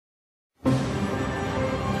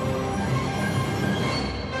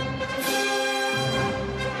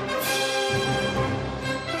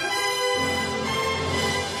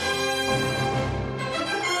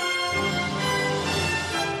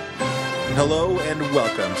Hello and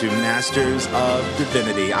welcome to Masters of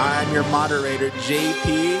Divinity. I'm your moderator,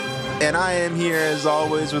 JP, and I am here as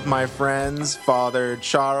always with my friends, Father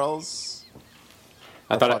Charles.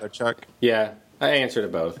 Father Chuck. Yeah, I answered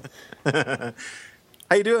it both.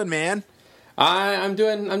 How you doing, man? I'm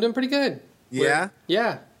doing pretty good. Yeah?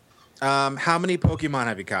 Yeah. How many Pokemon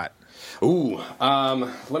have you caught? Ooh.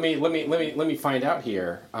 Let me find out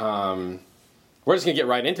here. We're just gonna get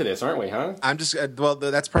right into this, aren't we? Huh? I'm just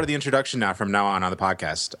that's part of the introduction now from now on the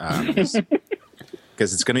podcast,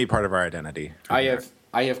 because it's going to be part of our identity. I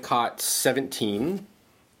have caught 17.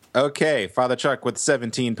 Okay, Father Chuck with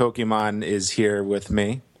 17 Pokemon is here with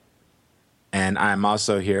me, and I'm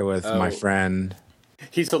also here with my friend.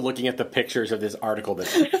 He's still looking at the pictures of this article that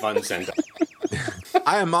Fun sent us.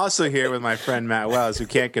 I am also here with my friend Matt Wells, who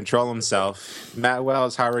can't control himself. Matt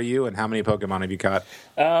Wells, how are you, and how many Pokemon have you caught?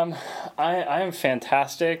 I am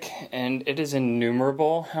fantastic, and it is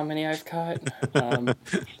innumerable how many I've caught.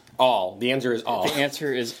 All. The answer is all. The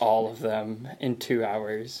answer is all of them in 2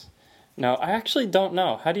 hours. No, I actually don't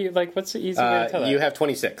know. How do you, what's the easy way to tell that? You have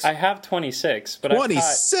 26. I have 26, but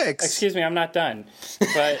 26? Excuse me, I'm not done.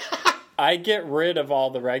 But I get rid of all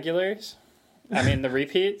the regulars. I mean, the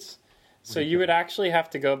repeats. So you would actually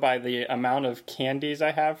have to go by the amount of candies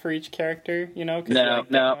I have for each character, you know?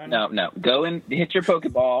 No. Go and hit your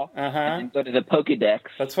Pokeball and go to the Pokedex.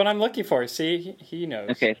 That's what I'm looking for. See, he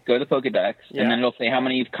knows. Okay, so go to the Pokedex, and then it'll say how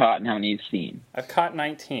many you've caught and how many you've seen. I've caught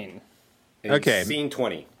 19. Okay. Seen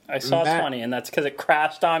 20. I saw 20, and that's because it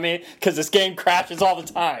crashed on me, because this game crashes all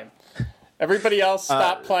the time. Everybody else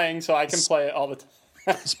stopped playing so I can play it all the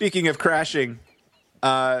time. Speaking of crashing...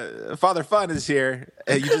 Father Fun is here.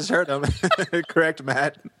 You just heard him. Correct,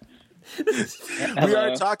 Matt? We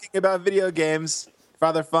are talking about video games.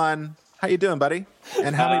 Father Fun, how you doing, buddy?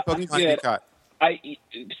 And how many Pokemon have you caught?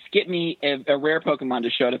 Skip me a rare Pokemon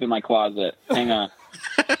just showed up in my closet. Hang on.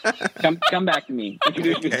 Come back to me.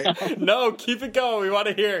 Introduce yourself. No, keep it going. We want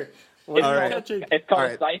to hear. What are you catching? It's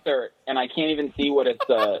called Scyther, and I can't even see what it's...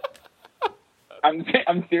 I'm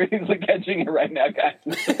seriously catching it right now, guys.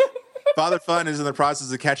 Father Fun is in the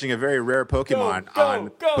process of catching a very rare Pokemon on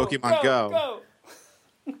Pokemon Go.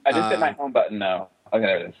 I just hit my home button now. Okay,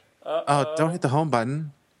 there it is. Oh, don't hit the home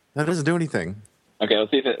button. That doesn't do anything. Okay,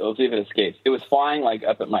 let's see if it escapes. It was flying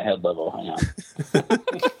up at my head level. Hang on.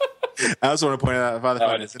 I also want to point out that Father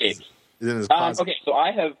Fun is in his closet. Okay, so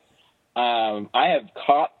I have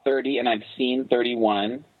caught 30 and I've seen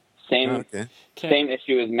 31. Same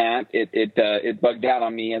issue as Matt. It bugged out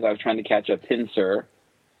on me as I was trying to catch a Pinsir,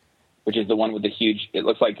 which is the one with the huge... It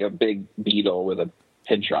looks like a big beetle with a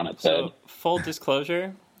pincher on its head. Full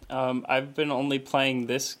disclosure, I've been only playing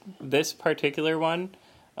this particular one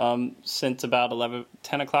since about 11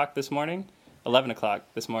 o'clock this morning,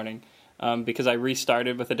 because I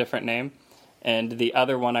restarted with a different name. And the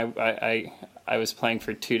other one I was playing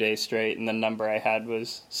for 2 days straight, and the number I had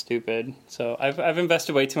was stupid. So I've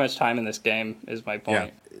invested way too much time in this game, is my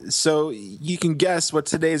point. Yeah. So you can guess what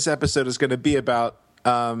today's episode is going to be about.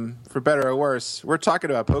 For better or worse, we're talking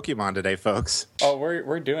about Pokemon today, folks. Oh,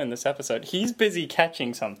 we're doing this episode. He's busy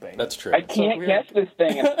catching something. That's true. I can't catch this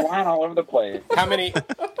thing. It's flying all over the place. How many...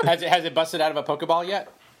 Has it busted out of a Pokeball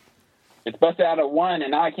yet? It's busted out of one, and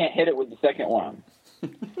now I can't hit it with the second one.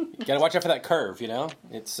 You gotta watch out for that curve, you know?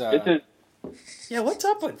 It's... Yeah, what's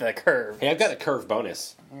up with that curve? Hey, I've got a curve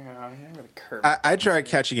bonus. Yeah, I've got a curve. I tried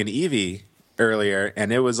catching an Eevee earlier,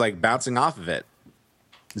 and it was bouncing off of it.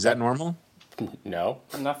 Is that normal? No.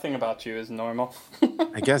 Nothing about you is normal.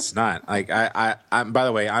 I guess not. I'm by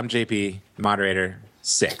the way, I'm JP, moderator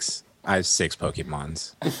 6. I have 6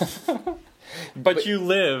 Pokemons. But you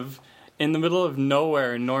live in the middle of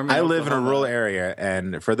nowhere in Norman, I live in a rural area,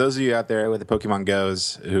 and for those of you out there with the Pokemon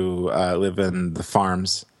Go's who live in the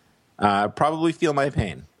farms, probably feel my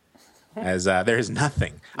pain, as there is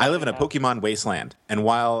nothing. I live in a Pokemon wasteland, and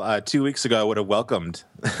while 2 weeks ago I would have welcomed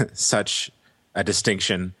such a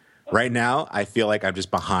distinction, right now, I feel like I'm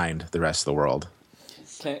just behind the rest of the world.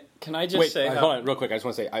 Can I just say... hold on, real quick. I just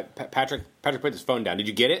want to say, Patrick put his phone down. Did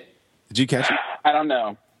you get it? Did you catch it? I don't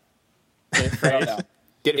know. I don't know.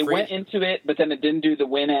 It went into it, but then it didn't do the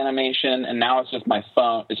win animation, and now it's just my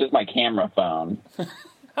phone. It's just my camera phone.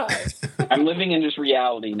 I'm living in just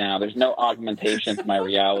reality now. There's no augmentation to my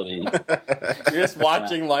reality. You're just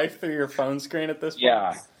watching life through your phone screen at this point?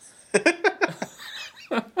 Yeah.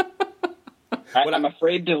 I'm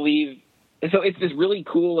afraid to leave. So it's this really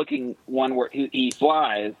cool looking one where he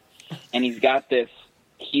flies, and he's got this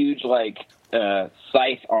huge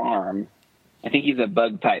scythe arm. I think he's a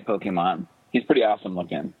bug type Pokemon. He's pretty awesome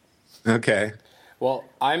looking. Okay. Well,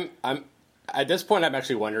 I'm at this point, I'm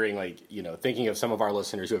actually wondering, like, thinking of some of our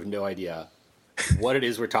listeners who have no idea what it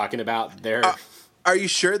is we're talking about. Are you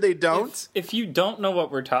sure they don't? If you don't know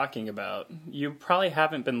what we're talking about, you probably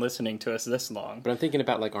haven't been listening to us this long. But I'm thinking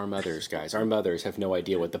about, like, our mothers, guys. Our mothers have no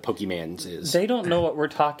idea what the Pokemans is. They don't know what we're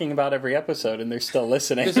talking about every episode, and they're still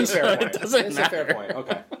listening. This is a fair point. It doesn't matter. A fair point.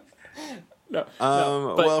 Okay.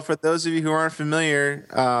 Well, for those of you who aren't familiar,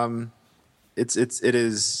 it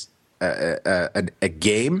is a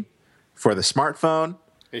game for the smartphone.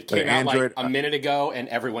 It came out Android, like a minute ago, and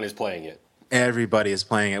everyone is playing it. Everybody is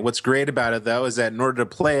playing it. What's great about it, though, is that in order to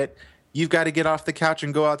play it, you've got to get off the couch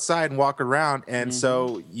and go outside and walk around. And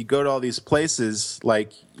so you go to all these places.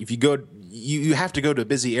 Like if you go, you have to go to a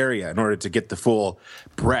busy area in order to get the full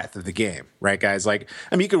breadth of the game, right, guys? Like,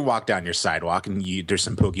 I mean, you can walk down your sidewalk and there's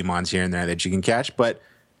some Pokemons here and there that you can catch. But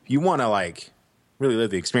if you want to like really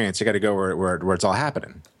live the experience, you got to go where it's all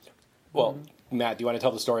happening. Well, Matt, do you want to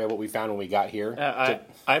tell the story of what we found when we got here?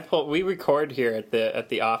 We record here at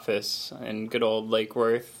the office in good old Lake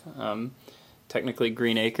Worth, technically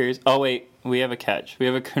Green Acres. Oh wait, we have a catch. We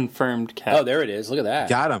have a confirmed catch. Oh, there it is. Look at that.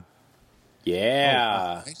 Got him.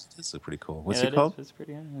 Yeah. Oh, this looks pretty cool. What's it called? It's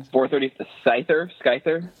pretty nice. 430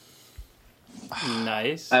 Scyther.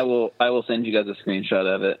 Nice. I will send you guys a screenshot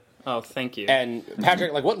of it. Oh, thank you. And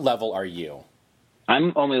Patrick, like, what level are you?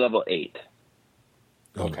 I'm only level 8.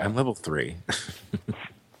 Okay, I'm level 3.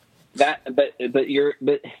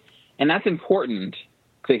 And that's important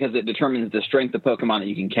because it determines the strength of Pokemon that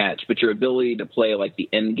you can catch. But your ability to play like the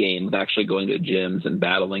end game with actually going to gyms and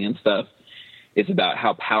battling and stuff is about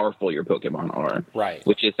how powerful your Pokemon are, right?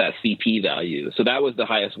 Which is that CP value. So that was the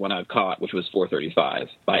highest one I've caught, which was 435.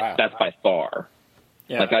 That's by far.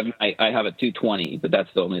 Yeah. Like I have a 220, but that's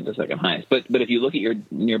only the second highest. But if you look at your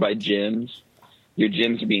nearby gyms. Your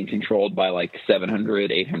gyms are being controlled by like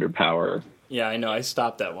 700, 800 power. Yeah, I know. I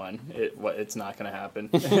stopped at one. It's not going to happen.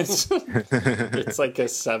 It's like a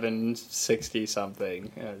 760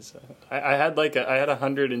 something. I had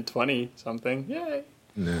 120 something. Yay!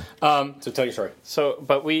 No. So tell your story.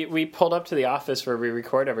 But we pulled up to the office where we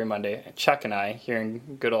record every Monday. Chuck and I here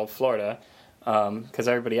in good old Florida, because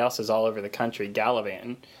everybody else is all over the country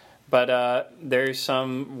gallivanting. But there's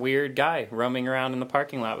some weird guy roaming around in the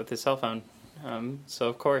parking lot with his cell phone. So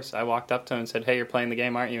of course I walked up to him and said, "Hey, you're playing the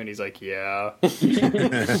game, aren't you?" And he's like, "Yeah."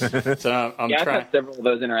 So I'm I've trying. had several of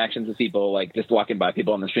those interactions with people, like just walking by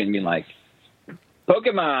people on the street and being like,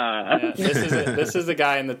 "Pokemon." Yeah, this is the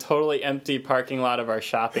guy in the totally empty parking lot of our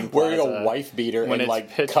shopping plaza. Wearing a wife beater and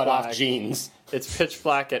like cut off jeans. It's pitch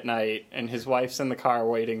black at night, and his wife's in the car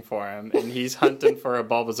waiting for him, and he's hunting for a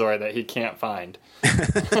Bulbasaur that he can't find.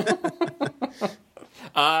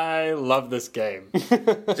 I love this game.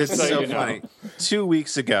 It's so funny. 2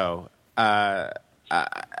 weeks ago,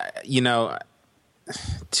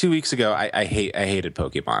 2 weeks ago, I hated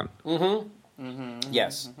Pokemon. Mm-hmm. Mm-hmm.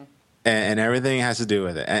 Yes. And everything has to do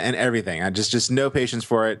with it, and everything. I just no patience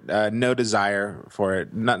for it, no desire for it.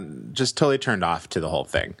 Just totally turned off to the whole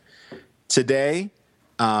thing. Today,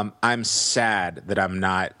 I'm sad that I'm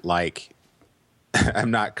not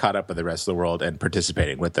caught up with the rest of the world and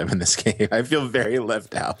participating with them in this game. I feel very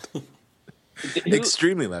left out.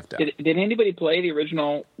 Extremely left out. Did anybody play the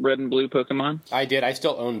original Red and Blue Pokemon? I did. I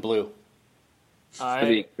still own Blue.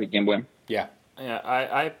 The Game Boy? Yeah.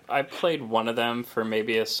 Yeah, I played one of them for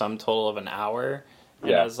maybe a sum total of an hour.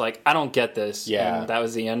 And I was like, I don't get this. Yeah. And that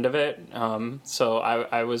was the end of it. So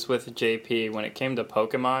I was with JP. When it came to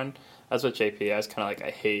Pokemon, I was with JP. I was kind of like,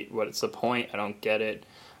 I hate what's the point? I don't get it.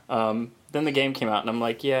 Then the game came out, and I'm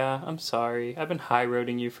like, yeah, I'm sorry. I've been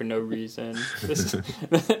high-roading you for no reason.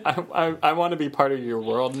 I want to be part of your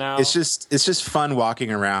world now. It's just fun walking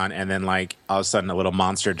around, and then like all of a sudden a little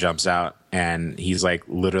monster jumps out, and he's like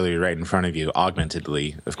literally right in front of you,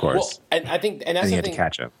 augmentedly, of course. Well, and I think, and that's and the you thing.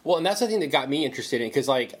 Have to catch up. Well, and that's the thing that got me interested in, because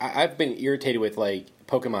like I've been irritated with like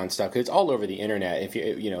Pokemon stuff because it's all over the internet. If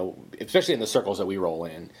you especially in the circles that we roll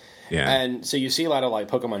in. Yeah. And so you see a lot of like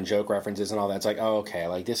Pokemon joke references and all that. It's like, oh, okay,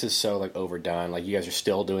 like this is so like overdone. Like you guys are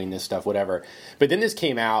still doing this stuff, whatever. But then this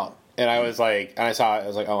came out, and I was like,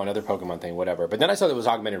 oh, another Pokemon thing, whatever. But then I saw there was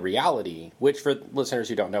augmented reality, which for listeners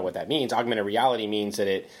who don't know what that means, augmented reality means that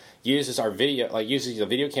it uses a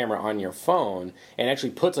video camera on your phone and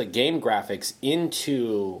actually puts like game graphics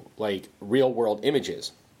into like real world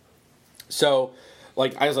images. So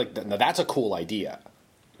like I was like, now that's a cool idea.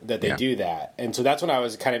 That they do that. And so that's when I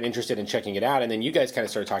was kind of interested in checking it out. And then you guys kind of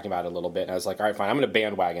started talking about it a little bit. And I was like, all right, fine, I'm going to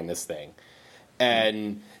bandwagon this thing.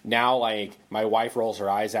 And now, like, my wife rolls her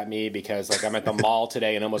eyes at me because, like, I'm at the mall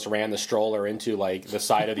today and almost ran the stroller into, like, the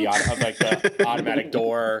side of the the automatic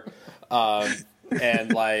door.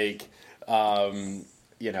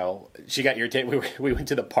 she got irritated. We went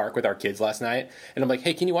to the park with our kids last night, and I'm like,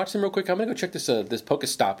 hey, can you watch them real quick? I'm going to go check this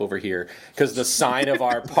Pokestop over here, because the sign of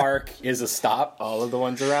our park is a stop. All of the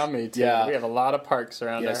ones around me, too. Yeah. We have a lot of parks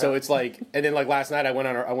around there. So it's like, and then like last night I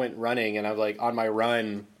went running, and I was like, on my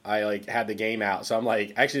run, I like had the game out. So I'm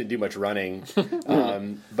like, I actually didn't do much running,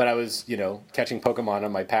 but I was, catching Pokemon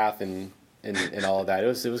on my path and all of that. It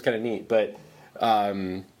was kind of neat,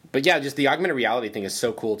 but yeah, just the augmented reality thing is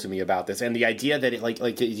so cool to me about this, and the idea that it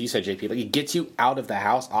like you said, JP, like it gets you out of the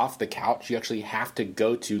house, off the couch. You actually have to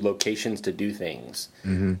go to locations to do things.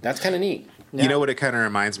 Mm-hmm. That's kind of neat. Yeah. You know what it kind of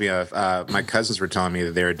reminds me of? My cousins were telling me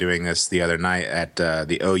that they were doing this the other night at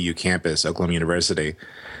the OU campus, Oklahoma University,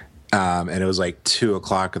 and it was like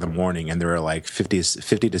 2:00 in the morning, and there were like 50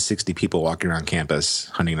 to 60 people walking around campus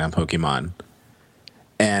hunting down Pokemon,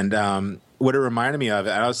 and what it reminded me of,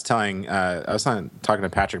 and I was talking to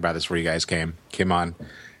Patrick about this before you guys came on.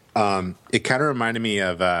 It kind of reminded me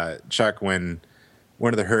of Chuck, when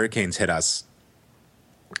one of the hurricanes hit us,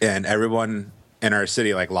 and everyone in our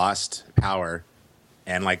city like lost power,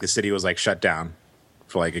 and like the city was like shut down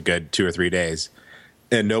for like a good 2 or 3 days,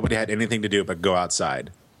 and nobody had anything to do but go outside.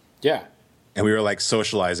 Yeah, and we were like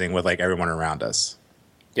socializing with like everyone around us.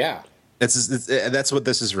 Yeah. That's what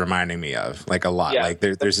this is reminding me of, like a lot. Yeah. Like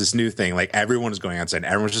there's this new thing, like everyone's going outside,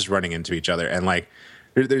 everyone's just running into each other, and like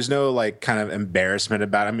there's no like kind of embarrassment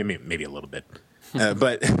about it. I mean, maybe a little bit,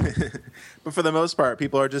 but but for the most part,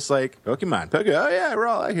 people are just like Pokemon. Oh yeah, we're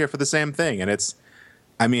all out here for the same thing, and it's.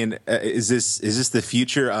 I mean, is this the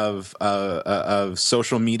future of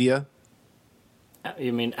social media?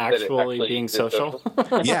 You mean actually being social?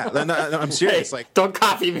 Yeah, no, I'm serious. Hey, like, don't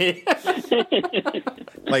copy me.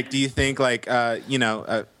 Like, do you think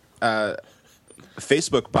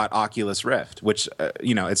Facebook bought Oculus Rift, which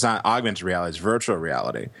it's not augmented reality, it's virtual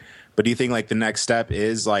reality. But do you think like the next step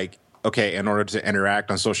is like, okay, in order to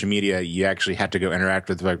interact on social media, you actually have to go interact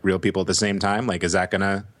with like real people at the same time? Like, is that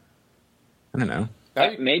gonna? I don't know.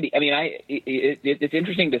 Maybe. I mean, it's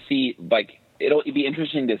interesting to see like. It'll be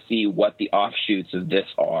interesting to see what the offshoots of this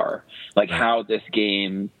are, like how this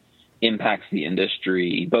game impacts the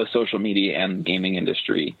industry, both social media and the gaming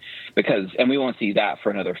industry, and we won't see that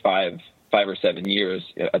for another five or 7 years,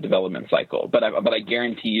 a development cycle. But I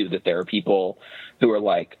guarantee you that there are people who are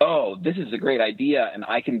like, oh, this is a great idea and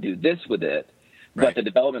I can do this with it. Right. But the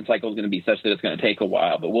development cycle is going to be such that it's going to take a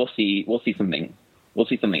while, but we'll see something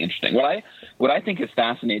interesting. What I think is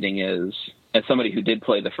fascinating is, as somebody who did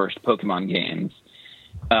play the first Pokemon games,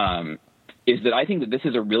 is that I think that this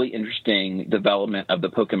is a really interesting development of the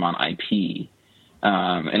Pokemon IP,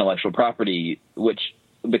 intellectual property,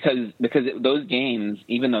 because those games,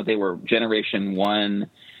 even though they were Generation 1,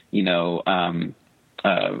 I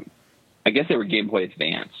guess they were Game Boy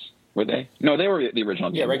Advance, were they? No, they were the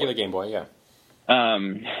original Game Boy. Yeah, regular Game Boy, yeah.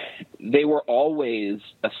 They were always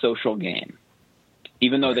a social game.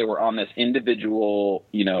 Even though they were on this individual,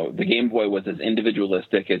 the Game Boy was as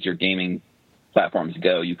individualistic as your gaming platforms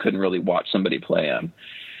go. You couldn't really watch somebody play them.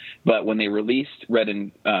 But when they released Red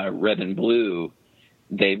and Blue,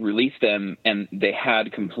 they released them and they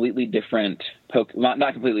had completely different,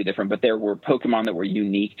 not completely different, but there were Pokemon that were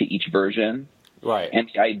unique to each version. Right. And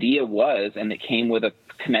the idea was, and it came with a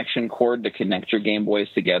connection cord to connect your Game Boys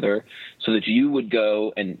together so that you would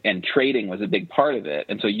go and trading was a big part of it.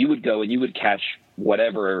 And so you would go and you would catch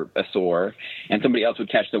whatever Asaur and somebody else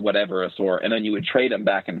would catch the whatever Asaur, and then you would trade them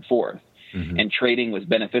back and forth. Mm-hmm. And trading was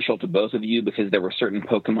beneficial to both of you because there were certain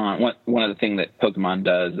Pokemon. One of the things that Pokemon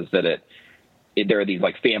does is that there are these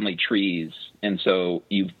like family trees. And so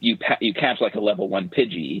you catch like a level 1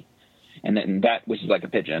 Pidgey, and then that, which is like a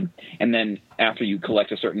pigeon, and then after you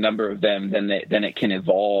collect a certain number of them, then it can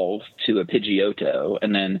evolve to a Pidgeotto,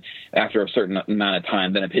 and then after a certain amount of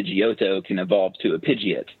time, then a Pidgeotto can evolve to a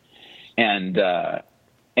Pidgeot, and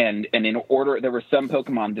in order, there were some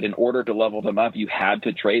Pokemon that in order to level them up, you had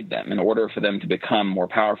to trade them. In order for them to become more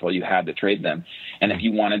powerful, you had to trade them, and if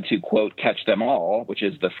you wanted to quote catch them all, which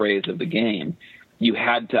is the phrase of the game, you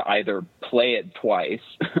had to either play it twice.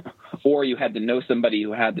 Or you had to know somebody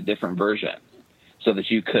who had the different version so that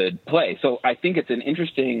you could play. So I think it's an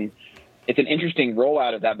interesting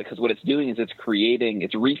rollout of that, because what it's doing is it's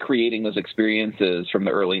recreating those experiences from the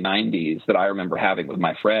early 90s that I remember having with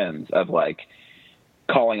my friends, of like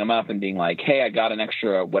calling them up and being like, hey, I got an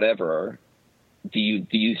extra whatever. Do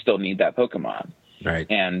you still need that Pokemon? Right.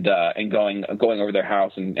 And going over their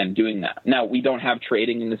house and doing that. Now, we don't have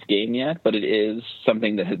trading in this game yet, but it is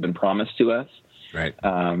something that has been promised to us. Right.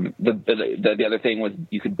 The other thing was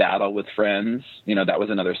you could battle with friends. That was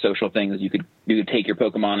another social thing, is you could take your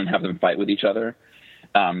Pokemon and have them fight with each other.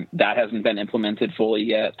 That hasn't been implemented fully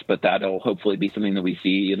yet, but that'll hopefully be something that we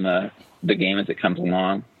see in the game as it comes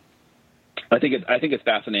along. I think it's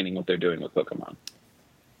fascinating what they're doing with Pokemon.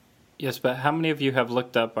 Yes, but how many of you have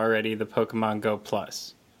looked up already the Pokemon Go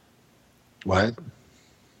Plus? What?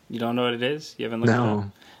 You don't know what it is? You haven't looked it up?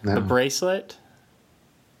 No. The bracelet?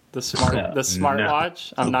 The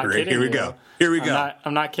smartwatch? I'm not kidding you. Here we go.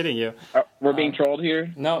 I'm not kidding you. We're being trolled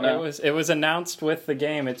here? No, it was announced with the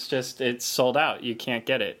game. It's sold out. You can't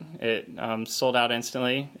get it. It sold out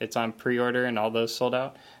instantly. It's on pre-order and all those sold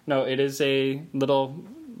out. No, it is a little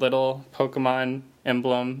Pokemon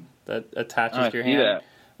emblem that attaches to your hand. That.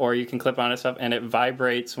 Or you can clip on it stuff, and it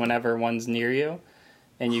vibrates whenever one's near you.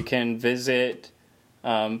 And you can visit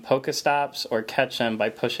Pokestops or catch them by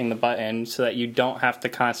pushing the button so that you don't have to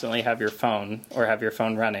constantly have your phone or have your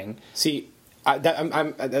phone running. See,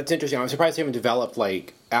 that's interesting. I'm surprised they haven't developed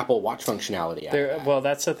like Apple Watch functionality. Well,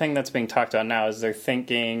 that's the thing that's being talked about now. Is they're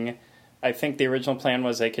thinking. I think the original plan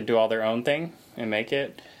was they could do all their own thing and make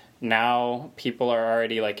it. Now people are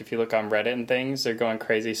already like, if you look on Reddit and things, they're going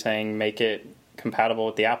crazy saying make it compatible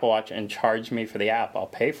with the Apple Watch and charge me for the app. I'll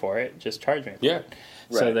pay for it. Just charge me. Yeah. Right.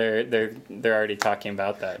 So they're already talking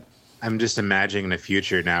about that. I'm just imagining the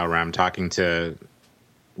future now where I'm talking to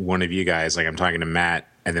one of you guys, like I'm talking to Matt,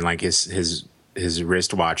 and then like his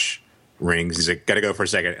wristwatch rings. He's like, "Gotta go for a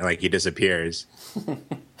second," and like he disappears.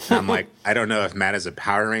 I'm like, I don't know if Matt is a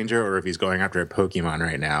Power Ranger or if he's going after a Pokemon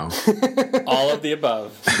right now. All of the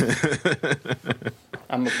above.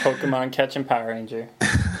 I'm a Pokemon catching Power Ranger.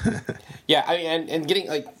 Yeah, I mean, and getting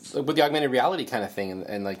like with the augmented reality kind of thing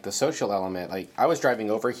and like the social element. Like I was driving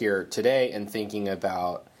over here today and thinking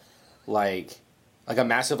about like a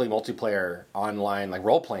massively multiplayer online like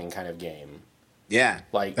role playing kind of game. Yeah,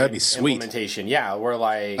 like that'd be sweet. Implementation. Yeah, where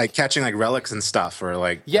like catching like relics and stuff, or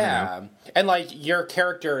like and like your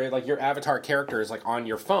character, like your avatar character is like on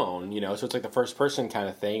your phone, so it's like the first person kind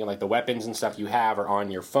of thing, and like the weapons and stuff you have are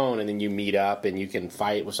on your phone, and then you meet up and you can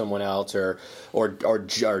fight with someone else or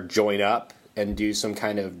join up and do some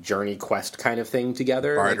kind of journey quest kind of thing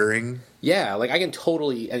together. Bartering. Like I can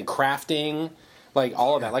totally, and crafting. Like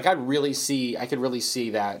all of that. Like I could really see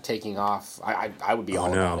that taking off. I would be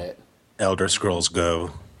all about it. Elder Scrolls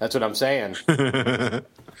Go. That's what I'm saying. Well,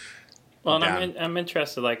 and I'm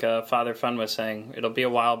interested, like Father Fun was saying, it'll be a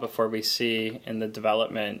while before we see in the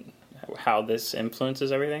development how this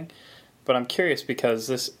influences everything. But I'm curious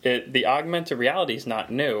because the augmented reality is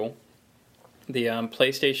not new. The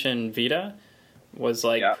PlayStation Vita was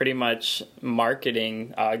pretty much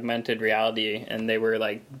marketing augmented reality, and they were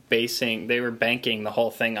banking the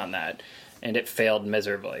whole thing on that, and it failed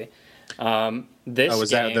miserably. Was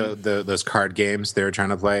that those card games they were trying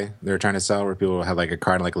to play? They were trying to sell where people had like a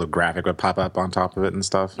card and like a little graphic would pop up on top of it and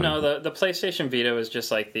stuff. No, the PlayStation Vita was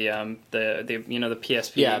just like the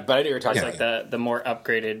PSP. Yeah, but I knew you were talking the more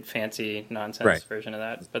upgraded, fancy nonsense version of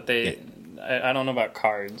that. But I don't know about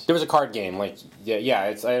cards. There was a card game I don't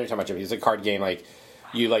know how much of it. It's a card game like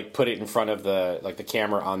you like put it in front of the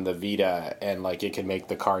camera on the Vita and like it could make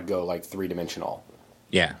the card go like 3-dimensional.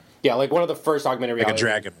 Yeah. Yeah, like one of the first augmented reality. Like a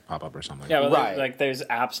dragon would pop up or something. Yeah, well, there's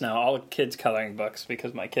apps now. All the kids' coloring books,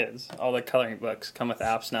 because my kids, all the coloring books come with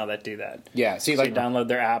apps now that do that. Yeah, so you download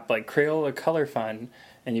their app, like Crayola Color Fun,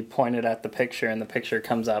 and you point it at the picture, and the picture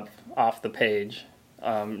comes up off the page.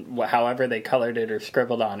 However they colored it or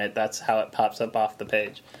scribbled on it, that's how it pops up off the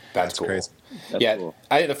page. That's cool. Crazy. Cool.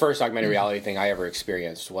 I think the first augmented reality thing I ever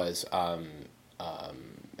experienced was at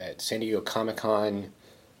San Diego Comic-Con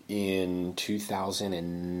in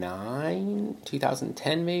 2009,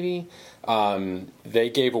 2010 maybe. They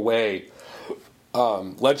gave away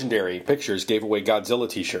Legendary Pictures gave away Godzilla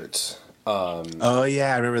t-shirts. Oh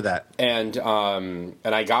yeah, I remember that. And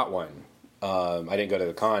I got one. I didn't go to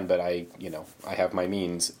the con, but I have my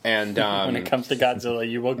means. And when it comes to Godzilla,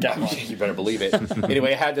 you will get one. You better believe it.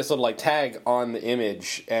 Anyway, it had this little tag on the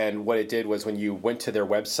image, and what it did was when you went to their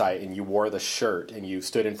website and you wore the shirt and you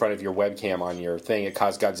stood in front of your webcam on your thing, it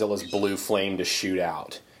caused Godzilla's blue flame to shoot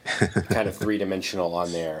out. Kind of 3-dimensional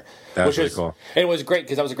on there. That was really cool. And it was great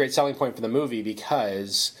because that was a great selling point for the movie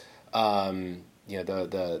because the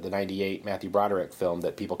 98 Matthew Broderick film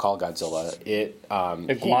that people call Godzilla,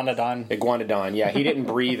 Iguanodon, yeah, he didn't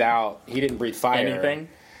breathe fire. Anything.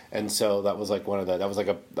 And so that was like that was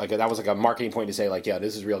like a marketing point to say like, yeah,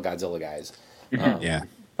 this is real Godzilla, guys. Yeah.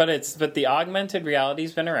 But the augmented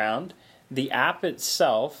reality's been around. The app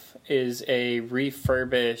itself is a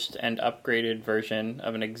refurbished and upgraded version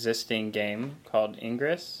of an existing game called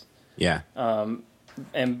Ingress. Yeah. And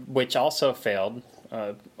which also failed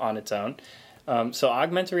on its own. So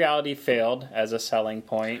augmented reality failed as a selling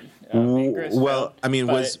point. What Ingress well, failed, I mean,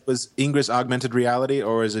 was Ingress augmented reality,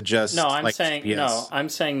 or is it just? No, I'm like saying GPS? no. I'm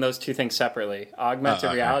saying those two things separately.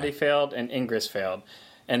 Augmented reality failed, and Ingress failed.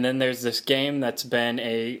 And then there's this game that's been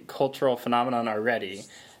a cultural phenomenon already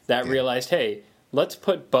that realized, hey, let's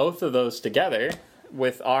put both of those together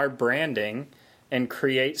with our branding and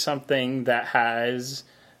create something that has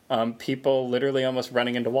people literally almost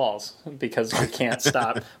running into walls because we can't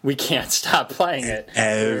stop. We can't stop playing it.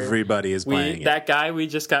 Everybody is playing it. That guy we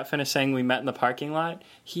just got finished saying we met in the parking lot.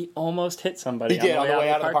 He almost hit somebody. He did on the way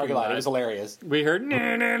out of the parking lot. It was hilarious. We heard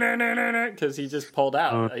because he just pulled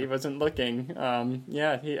out. He wasn't looking. I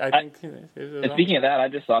think. Speaking of that, I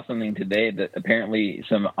just saw something today that apparently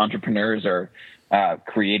some entrepreneurs are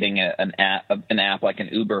creating an app like an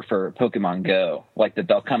Uber for Pokemon Go. Like that,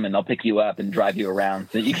 they'll come and they'll pick you up and drive you around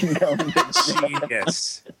so you can go.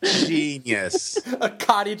 Genius. A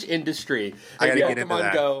cottage industry. I gotta get into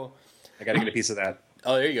that. Go. I gotta get a piece of that.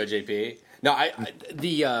 Oh, there you go, JP. No,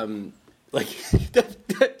 like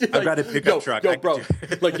I've got a pickup truck. Yo, bro,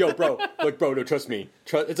 no, trust me.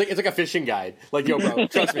 It's like a fishing guide. Like, yo, bro,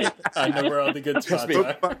 trust me. I know where all the good spots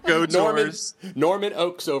are. Go Norman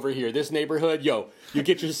Oaks over here. This neighborhood, yo, you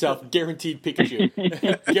get yourself guaranteed Pikachu,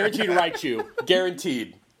 guaranteed Raichu,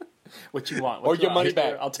 guaranteed. What you want? Or your money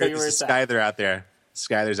back. I'll tell you where it's at. Skyler out there.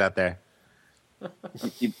 Skyler's out there.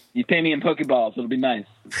 You pay me in Pokeballs. It'll be nice.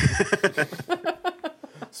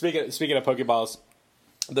 Speaking of Pokeballs,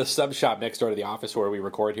 the sub shop next door to the office where we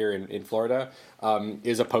record here in Florida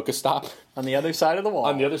is a Pokestop on the other side of the wall.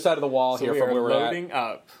 On the other side of the wall so here from where we're loading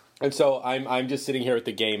up. And so I'm just sitting here with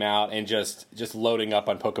the game out and just loading up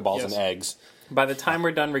on Pokeballs and eggs. By the time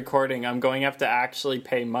we're done recording, I'm going to have to actually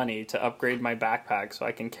pay money to upgrade my backpack so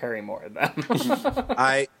I can carry more of them.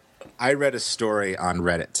 I read a story on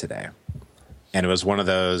Reddit today, and it was one of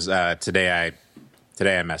those today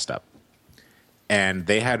I messed up. And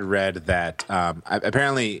they had read that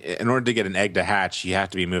apparently, in order to get an egg to hatch, you have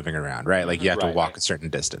to be moving around, right? Like you have to walk a certain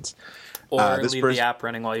distance, or leave the app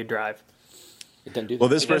running while you drive. It doesn't do that. Well,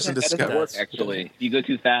 this person discovered. It doesn't work, actually. If you go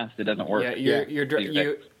too fast, it doesn't work. Yeah,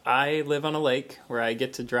 I live on a lake where I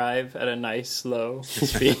get to drive at a nice slow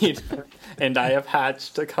speed, and I have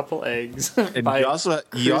hatched a couple eggs. And you also have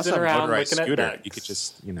a motorized scooter. Ducks, you could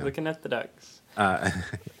just looking at the ducks. I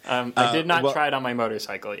did not try it on my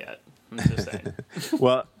motorcycle yet. I'm just saying.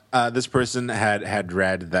 Well, this person had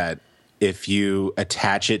read that if you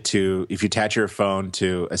attach your phone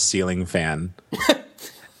to a ceiling fan,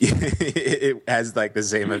 it has like the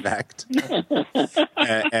same effect.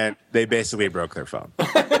 And they basically broke their phone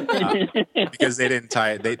because they didn't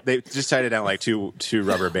tie it. They just tied it down like two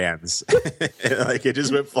rubber bands. And, like it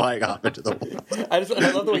just went flying off into the wall. I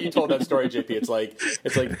love the way you told that story, JP. It's like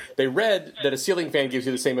they read that a ceiling fan gives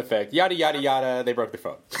you the same effect. Yada yada yada. They broke their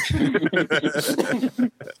phone.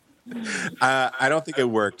 I don't think it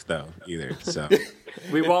worked though either. So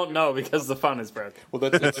we won't know because the phone is broke. Well,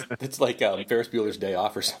 that's like Ferris Bueller's Day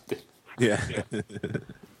Off or something. Yeah.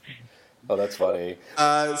 Oh, that's funny.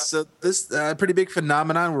 So this pretty big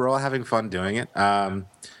phenomenon. We're all having fun doing it.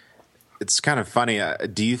 It's kind of funny.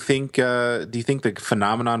 Do you think the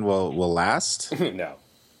phenomenon will last? No.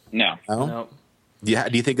 Do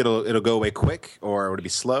you think it'll go away quick, or would it be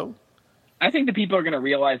slow? I think the people are going to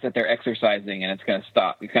realize that they're exercising and it's going to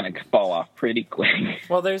stop. It's going to fall off pretty quick.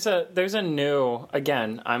 Well, there's a new,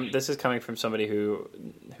 again, this is coming from somebody who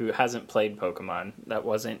hasn't played Pokemon, that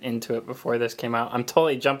wasn't into it before this came out. I'm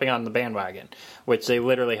totally jumping on the bandwagon, which they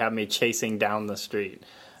literally have me chasing down the street.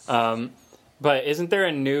 But isn't there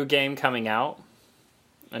a new game coming out?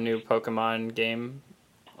 A new Pokemon game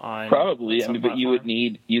on probably. I mean, but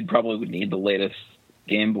you'd probably would need the latest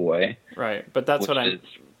Game Boy. Right, but that's what I'm.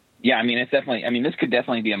 Yeah, I mean, it's definitely. I mean, this could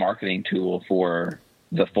definitely be a marketing tool for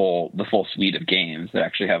the full suite of games that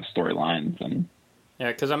actually have storylines and.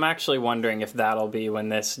 Yeah, because I'm actually wondering if that'll be when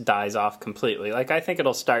this dies off completely. Like, I think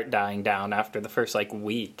it'll start dying down after the first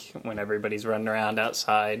week when everybody's running around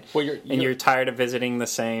outside, you're tired of visiting the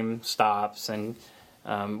same stops and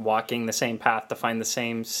walking the same path to find the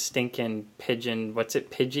same stinking pigeon. What's it,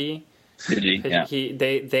 Pidgey? Pidgey, yeah.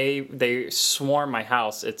 They swarm my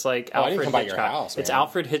house. It's like Alfred Hitchcock. Your house, it's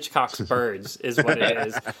Alfred Hitchcock's birds, is what it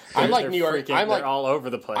is. I'm like New York. They're all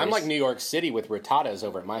over the place. I'm like New York City with Rattatas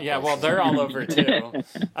over at my place. Yeah, well, they're all over too.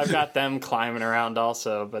 I've got them climbing around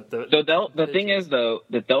also. But the thing is though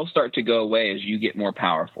that they'll start to go away as you get more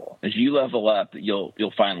powerful. As you level up,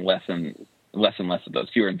 you'll find less and less of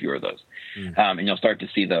those, fewer and fewer of those, and you'll start to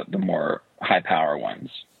see the more high power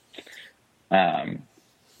ones.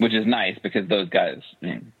 Which is nice because those guys.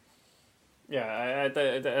 Yeah,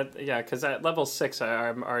 because at level 6,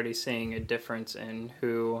 I'm already seeing a difference in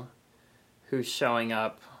who who's showing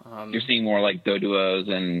up. You're seeing more like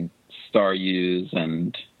Doduos and Staryus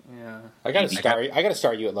and. Yeah. I got to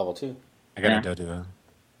start you at level 2. I got a Doduo.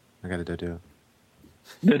 Dodu.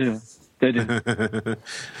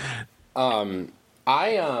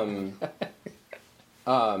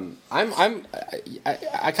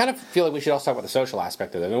 I kind of feel like we should also talk about the social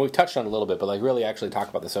aspect of it. I mean, we've touched on it a little bit, but like really actually talk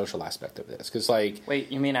about the social aspect of this, because like.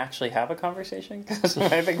 Wait, you mean actually have a conversation? Because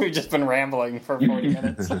I think we've just been rambling for 40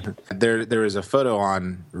 minutes. There was a photo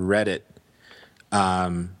on Reddit,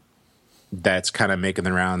 that's kind of making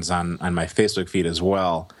the rounds on my Facebook feed as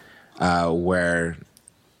well, where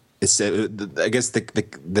it's I guess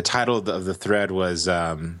the title of the thread was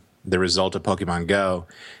the result of Pokemon Go.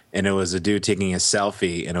 And it was a dude taking a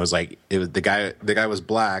selfie, and it was the guy was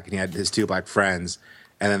black, and he had his 2 black friends,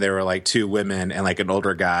 and then there were like 2 women and like an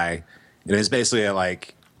older guy, and it was basically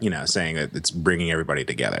like, saying that it's bringing everybody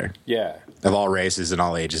together, of all races and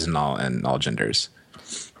all ages and all genders.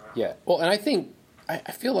 Yeah, well, and I think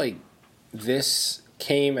I feel like this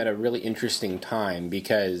came at a really interesting time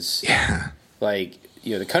because,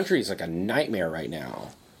 the country is like a nightmare right now.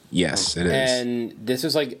 Yes, it is, and this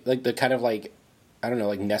is like the kind of like. I don't know,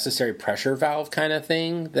 like necessary pressure valve kind of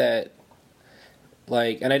thing that,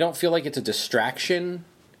 like, and I don't feel like it's a distraction,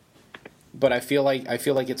 but I feel like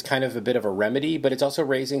it's kind of a bit of a remedy, but it's also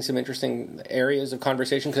raising some interesting areas of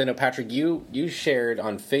conversation. Because I know, Patrick, you shared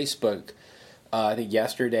on Facebook, I think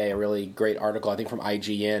yesterday, a really great article, I think from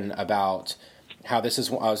IGN, about how this is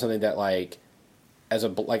something that, like, as a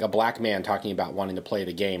black man talking about wanting to play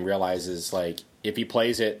the game, realizes, like, if he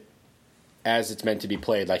plays it as it's meant to be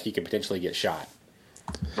played, like, he could potentially get shot.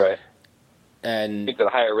 Right. And it's at a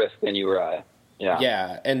higher risk than you or I. Yeah.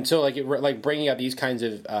 Yeah, and so like bringing up these kinds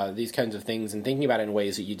of things and thinking about it in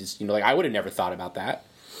ways that you just like I would have never thought about that.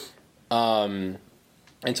 And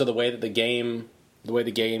so the way that the game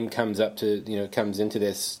comes up to comes into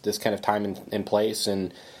this kind of time and place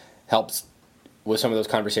and helps with some of those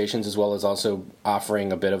conversations, as well as also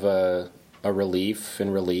offering a bit of a relief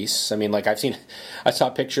and release. I mean, like I saw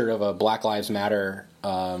a picture of a Black Lives Matter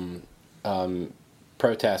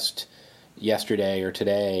protest yesterday or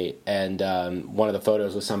today, and one of the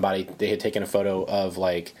photos was somebody, they had taken a photo of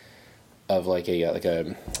like a what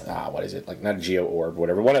is it, like not a Geo Orb,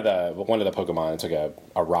 whatever, one of the Pokemon. It's like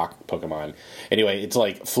a rock Pokemon. Anyway, it's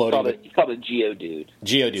like floating. It's called a Geodude.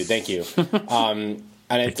 Geodude, thank you.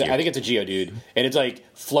 I think it's a Geodude, and it's like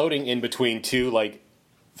floating in between 2 like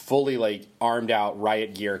fully like armed out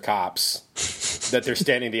riot gear cops that they're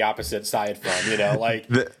standing the opposite side from. Like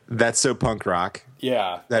that's so punk rock.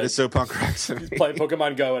 Yeah, that is so punk rock to me. Play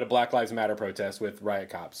Pokemon Go at a Black Lives Matter protest with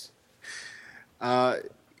riot cops.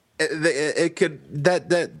 It could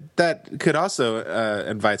that could also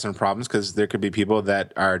invite some problems, because there could be people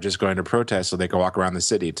that are just going to protest so they can walk around the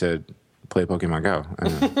city to play Pokemon Go.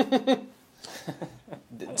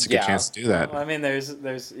 It's a good chance to do that. Well, I mean, there's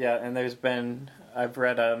been. I've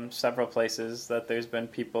read several places that there's been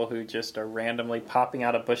people who just are randomly popping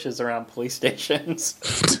out of bushes around police stations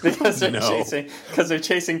because they're chasing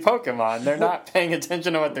Pokemon. They're not paying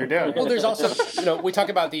attention to what they're doing. Well, there's also we talk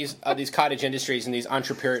about these cottage industries and these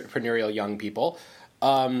entrepreneurial young people.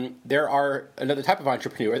 There are another type of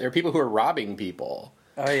entrepreneur. There are people who are robbing people.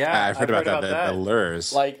 Oh yeah, I've heard about that. The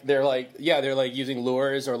lures. Like they're using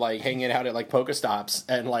lures or like hanging out at like Pokestops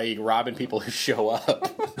and like robbing people who show up.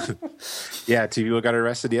 Yeah, 2 people got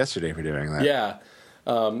arrested yesterday for doing that. Yeah,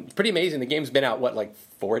 pretty amazing. The game's been out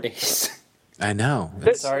 4 days. I know.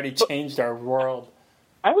 It's already changed our world.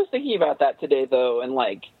 I was thinking about that today though, and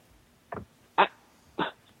like, I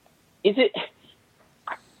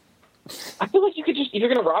feel like you could just, if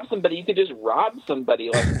you're going to rob somebody, you could just rob somebody.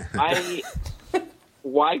 Like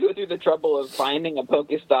why go through the trouble of finding a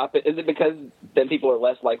Pokestop? Is it because then people are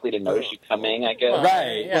less likely to notice you coming, I guess?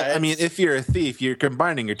 Right. Yeah, well, I mean, if you're a thief, you're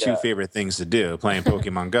combining your 2 favorite things to do, playing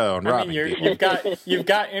Pokemon Go and robbing people. You've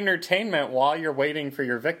got entertainment while you're waiting for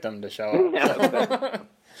your victim to show up.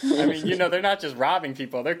 I mean, they're not just robbing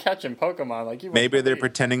people, they're catching Pokemon. Like maybe they're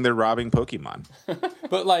pretending they're robbing Pokemon.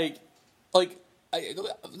 But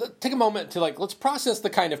take a moment to let's process the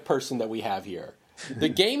kind of person that we have here. The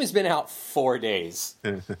game has been out 4 days,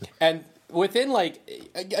 and within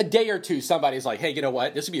a day or two, somebody's like, "Hey, you know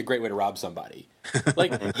what? This would be a great way to rob somebody."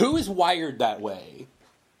 Who is wired that way?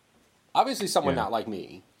 Obviously, someone not like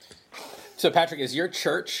me. So, Patrick, is your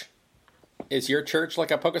church like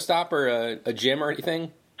a Pokestop or a gym or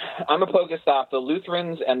anything? I'm a Pokestop. The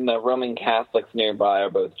Lutherans and the Roman Catholics nearby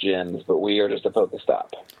are both gyms, but we are just a Pokestop.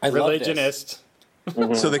 Religionist.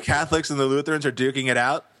 Mm-hmm. So the Catholics and the Lutherans are duking it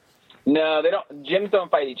out? No, they don't. Gyms don't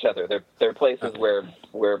fight each other. They're places where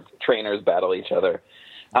trainers battle each other.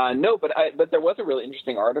 No, but there was a really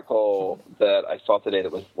interesting article that I saw today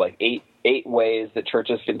that was like eight ways that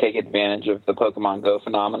churches can take advantage of the Pokemon Go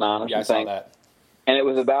phenomenon or something. I saw that. And it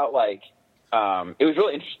was about like it was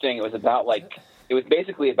really interesting. It was about like it was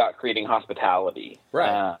basically about creating hospitality,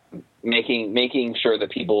 right? Making sure that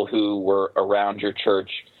people who were around your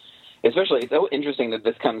church, especially, it's so interesting that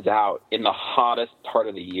this comes out in the hottest part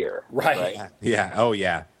of the year, right? Yeah. Oh,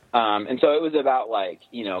 yeah. And so it was about like,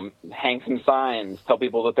 hang some signs, tell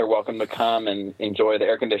people that they're welcome to come and enjoy the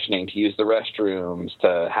air conditioning, to use the restrooms,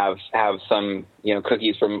 to have some,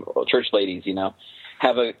 cookies from church ladies,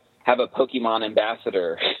 have a Pokemon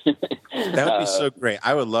ambassador. That would be so great.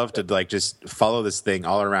 I would love to like just follow this thing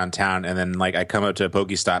all around town, and then like I come up to a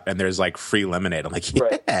Pokestop and there's like free lemonade. I'm like,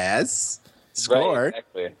 yes, score. Right,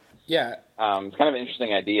 exactly. Yeah. It's kind of an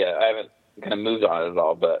interesting idea. I haven't kind of moved on it at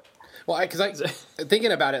all, but. Well, because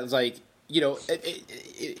thinking about it, it's like,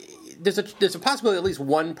 there's a possibility at least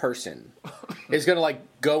one person is going to like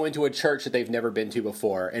go into a church that they've never been to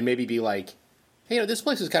before and maybe be like, hey, this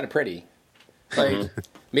place is kind of pretty. Like,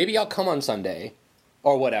 maybe I'll come on Sunday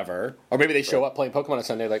or whatever. Or maybe they show up playing Pokemon on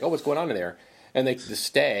Sunday, like, oh, what's going on in there? And they just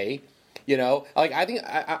stay. Like I think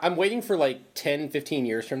I'm waiting for like 10, 15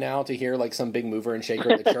 years from now to hear like some big mover and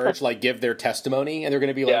shaker of the church like give their testimony, and they're going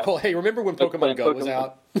to be like, "Oh, hey, remember when Pokemon Go was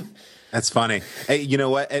out?" That's funny. Hey, you know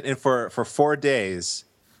what? And for 4 days,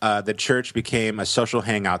 the church became a social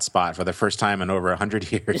hangout spot for the first time in over 100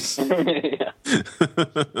 years. Yeah,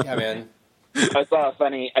 man. I saw a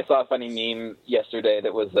funny meme yesterday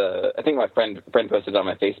that was I think my friend posted on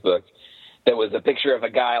my Facebook. That was a picture of a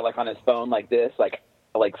guy like on his phone like this, like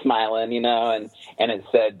smiling, and it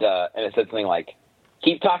said something like,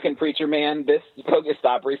 "Keep talking, preacher man. This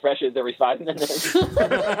Pokestop refreshes every 5 minutes."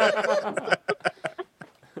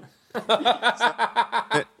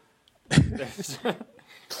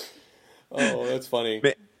 Oh, that's funny.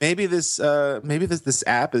 Maybe this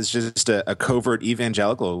app is just a covert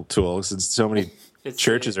evangelical tool, since so many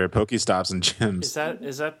churches are Pokestops and gyms.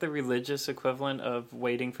 Is that the religious equivalent of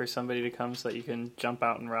waiting for somebody to come so that you can jump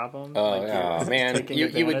out and rob them? Oh, yeah, man.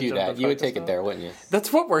 You would do that. You would take it there, wouldn't you?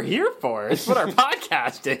 That's what we're here for. It's what our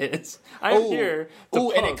podcast is. I'm here.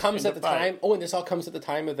 Oh, and it comes at the time. Oh, and this all comes at the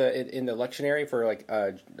time of in the lectionary for like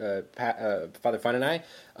Father Fun and I,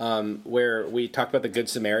 where we talked about the Good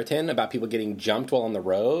Samaritan, about people getting jumped while on the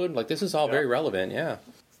road. Like, this is all very relevant. Yeah.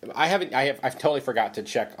 I've totally forgot to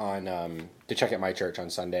check at my church on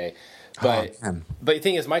Sunday, but the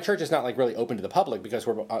thing is, my church is not like really open to the public because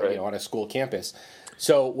we're on a school campus.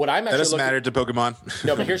 So what I'm actually doesn't matter to Pokemon.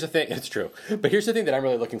 No, but here's the thing. It's true. But here's the thing that I'm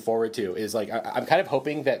really looking forward to is like I'm kind of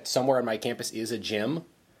hoping that somewhere on my campus is a gym.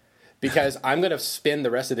 Because I'm going to spend the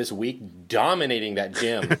rest of this week dominating that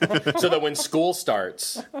gym so that when school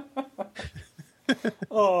starts.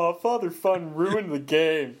 Oh, Father Fun ruined the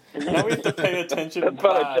game. Now we have to pay attention in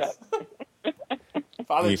class.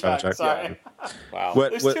 Father Chuck, sorry. Wow.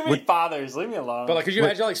 There's too many fathers. Leave me alone. But like, could you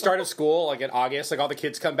imagine like start of school like in August, like all the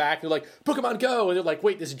kids come back and they're like, Pokemon Go, and they're like,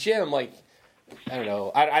 wait, this gym, like, I don't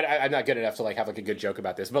know. I'm not good enough to like have like a good joke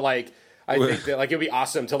about this, but like I think that like it'd be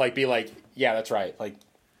awesome to like be like, yeah, that's right. Like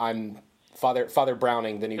I'm Father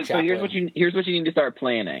Browning, the new chaplain. So here's what you need to start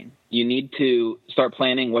planning. You need to start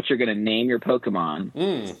planning what you're going to name your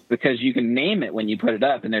Pokemon, because you can name it when you put it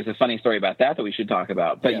up. And there's a funny story about that we should talk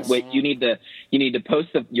about. But wait, you need to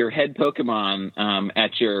post your head Pokemon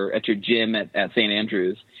at your gym at St.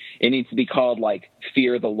 Andrews. It needs to be called like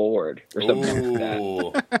Fear the Lord or something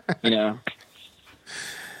like that.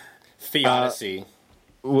 Theodicy.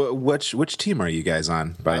 Which team are you guys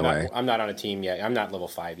on, by the way? I'm not on a team yet. I'm not level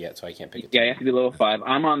 5 yet, so I can't pick a team. Yeah, you have to be level 5.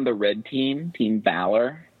 I'm on the red team, Team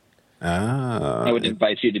Valor. Oh. I would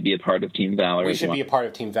invite you to be a part of Team Valor. We should be a part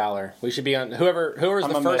of Team Valor. We should be on whoever's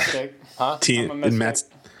the first. Mystic. Huh? And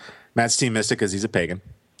Matt's Team Mystic, because he's a pagan.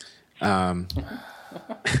 There's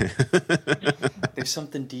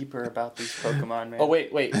something deeper about these Pokemon, man. Oh,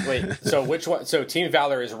 wait. So which one? So Team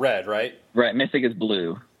Valor is red, right? Right, Mystic is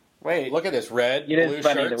blue. Wait, look at this red. It is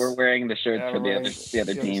funny shirts. that we're wearing the shirts for the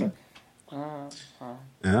other team. Oh,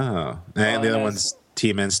 and the other one's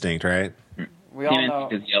Team Instinct, right? We all know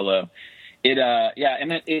is yellow.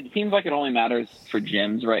 It seems like it only matters for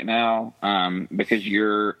gyms right now, because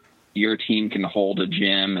your team can hold a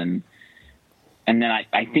gym, and then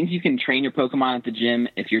I think you can train your Pokemon at the gym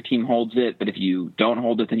if your team holds it, but if you don't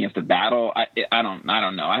hold it, then you have to battle. I don't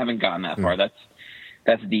know. I haven't gotten that far.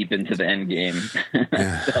 That's deep into the end game.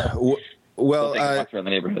 So, well, around the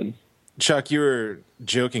neighborhood. Chuck, you were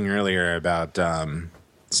joking earlier about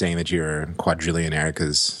saying that you're a quadrillionaire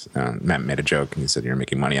because Matt made a joke and he said you're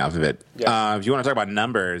making money off of it. Yeah. If you want to talk about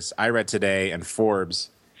numbers, I read today in Forbes,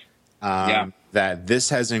 that this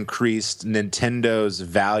has increased Nintendo's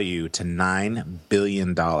value to $9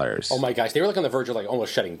 billion. Oh my gosh, they were like on the verge of like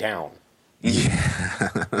almost shutting down.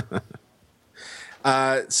 Yeah.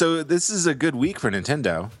 So this is a good week for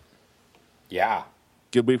Nintendo. Yeah.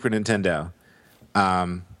 Good week for Nintendo.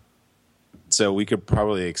 So we could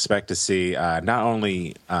probably expect to see not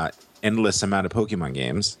only endless amount of Pokemon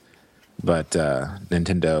games, but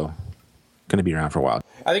Nintendo going to be around for a while.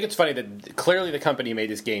 I think it's funny that clearly the company who made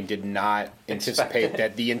this game did not anticipate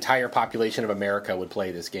that the entire population of America would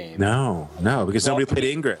play this game. No, because nobody played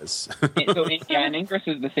Ingress. And Ingress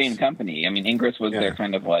is the same company. I mean, Ingress was their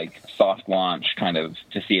kind of like soft launch kind of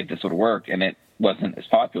to see if this would work, and it wasn't as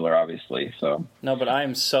popular, obviously. So no, but I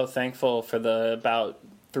am so thankful for the about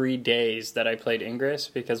 3 days that I played Ingress,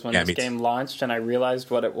 because when this game launched and I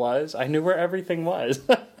realized what it was, I knew where everything was.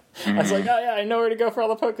 I was like, oh yeah, I know where to go for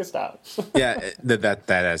all the Pokestops.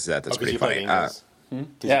 That's pretty funny.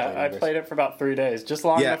 I played it for about 3 days, just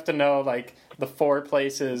long enough to know like the 4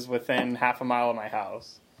 places within half a mile of my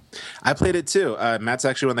house. I played it too. Matt's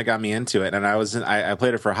actually one that got me into it, and I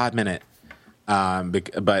played it for a hot minute.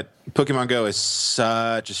 But Pokemon Go is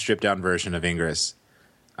such a stripped down version of Ingress.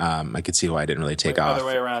 I could see why I didn't really take off. Other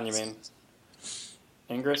way around, you mean?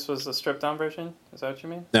 Ingress was the stripped down version? Is that what you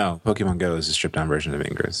mean? No, Pokemon Go is a stripped down version of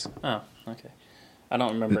Ingress. Oh, okay. I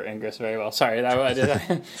don't remember Ingress very well. Sorry.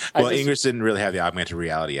 Ingress didn't really have the augmented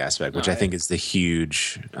reality aspect, which I think is the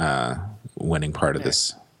huge winning part of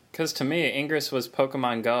this. Because to me, Ingress was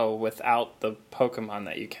Pokemon Go without the Pokemon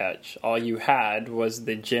that you catch. All you had was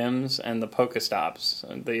the gyms and the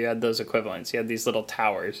Pokestops. You had those equivalents. You had these little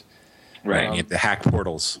towers. Right, you had the hack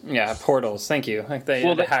portals. Yeah, portals. Thank you. Like they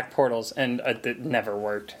had the hack portals, and it never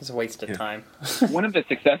worked. It's a waste of time. One of the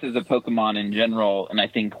successes of Pokemon in general, and I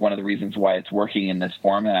think one of the reasons why it's working in this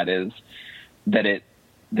format, is that it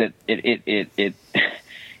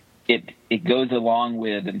goes along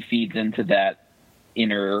with and feeds into that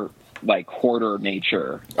inner like hoarder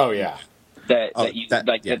nature. Oh yeah. That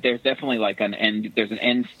there's definitely like there's an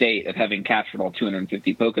end state of having captured all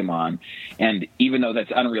 250 Pokemon, and even though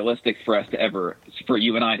that's unrealistic for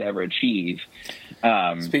you and I to ever achieve,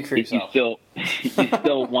 speak for yourself. You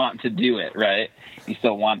still want to do it, right? You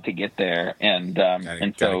still want to get there, and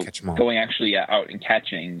so going actually out and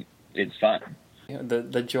catching is fun.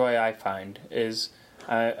 The joy I find is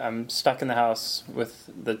I'm stuck in the house with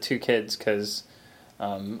the 2 kids because.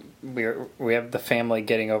 We have the family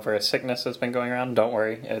getting over a sickness that's been going around. Don't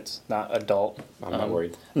worry, it's not adult. I'm not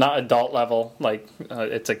worried. Not adult level, like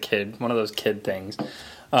it's a kid, one of those kid things.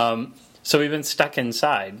 So we've been stuck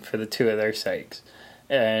inside for the 2 of their sakes.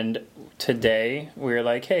 And today we were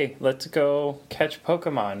like, hey, let's go catch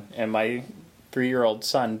Pokemon. And my 3-year-old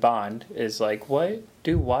son, Bond, is like, what?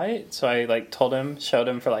 Do what? So I showed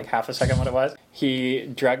him for like half a second what it was. He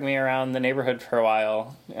dragged me around the neighborhood for a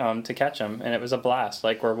while to catch him, and it was a blast.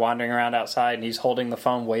 Like, we're wandering around outside, and he's holding the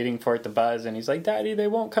phone waiting for it to buzz, and he's like, Daddy, they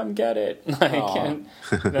won't come get it. And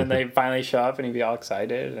then they finally show up, and he'd be all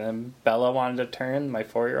excited. And Bella wanted to turn, my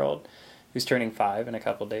 4-year-old, who's turning 5 in a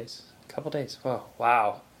couple days. Whoa,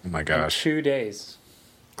 wow. Oh my gosh. In 2 days.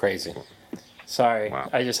 Crazy. Sorry, wow.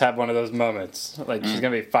 I just had one of those moments. Like, she's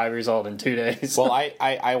going to be 5 years old in 2 days. Well,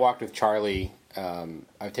 I walked with Charlie.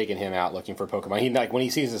 I've taken him out looking for Pokemon. He when he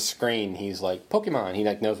sees the screen, he's like, Pokemon. He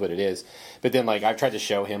knows what it is. But then I've tried to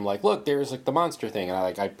show him look, there's the monster thing,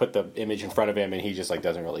 and I put the image in front of him, and he just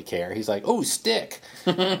doesn't really care. He's like, oh, stick.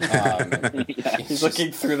 He's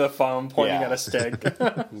looking through the phone, pointing at a stick.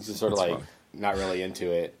 He's just sort of not really into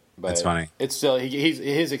it. But that's funny. It's still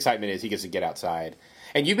his excitement is he gets to get outside.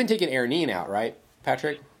 And you've been taking Erinine out, right,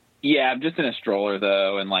 Patrick? Yeah, I'm just in a stroller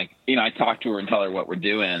though, and I talk to her and tell her what we're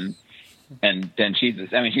doing, and then she's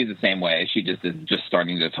the same way. She just is just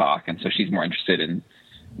starting to talk, and so she's more interested in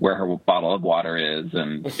where her bottle of water is,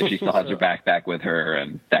 and if she still has her backpack with her,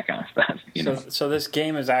 and that kind of stuff. So this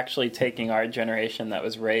game is actually taking our generation that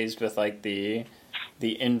was raised with the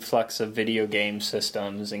influx of video game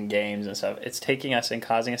systems and games and stuff. It's taking us and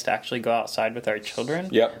causing us to actually go outside with our children.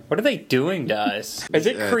 Yep. What are they doing to us? Is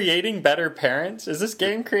it creating better parents? Is this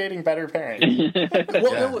game creating better parents?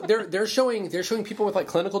 Well, no, they're showing people with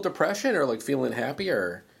clinical depression or feeling happy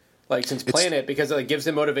or since playing it because it gives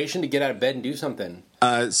them motivation to get out of bed and do something.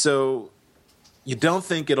 So you don't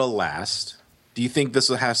think it'll last? Do you think this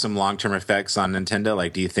will have some long-term effects on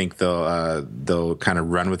Nintendo? Do you think they'll kind of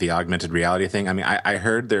run with the augmented reality thing? I mean, I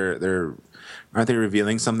heard they're aren't they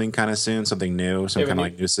revealing something kind of soon, something new, some kind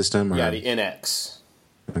of new system? Or? Yeah, the NX.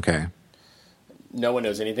 Okay. No one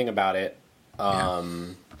knows anything about it.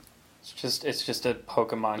 It's just a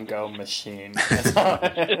Pokemon Go machine.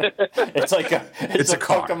 It's like a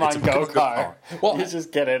Pokemon Go car. Well, you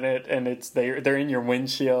just get in it, and they're in your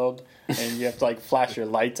windshield, and you have to like flash your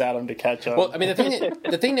lights at them to catch them. Well, I mean,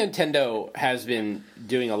 the thing Nintendo has been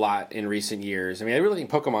doing a lot in recent years. I mean, I really think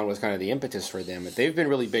Pokemon was kind of the impetus for them, but they've been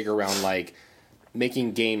really big around like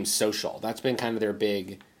making games social. That's been kind of their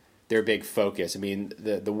big focus. I mean,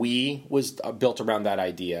 the Wii was built around that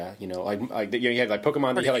idea. You know, you had like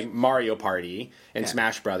Pokemon, you had like Mario Party and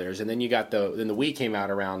Smash Brothers, and then you got the Wii came out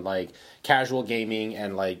around like casual gaming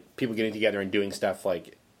and like people getting together and doing stuff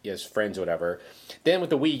like as friends or whatever. Then with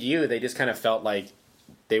the Wii U, they just kind of felt like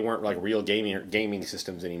they weren't like real gaming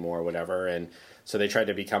systems anymore or whatever, and so they tried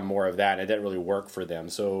to become more of that, and it didn't really work for them.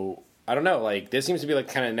 So I don't know, like this seems to be like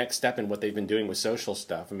kind of next step in what they've been doing with social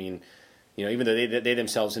stuff. I mean, you know, even though they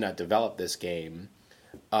themselves did not develop this game,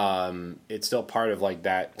 it's still part of like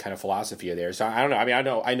that kind of philosophy there. So I don't know. I mean, I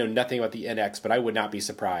know nothing about the NX, but I would not be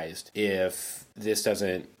surprised if this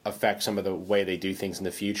doesn't affect some of the way they do things in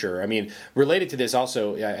the future. I mean, related to this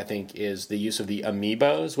also, I think, is the use of the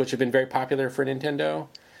amiibos, which have been very popular for Nintendo.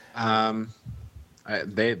 No,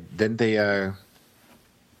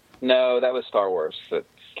 that was Star Wars that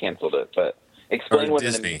canceled it. But explain what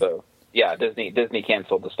Disney. an amiibo. Yeah, Disney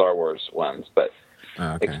canceled the Star Wars ones, but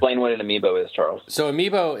explain what an amiibo is, Charles. So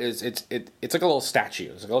amiibo is it's like a little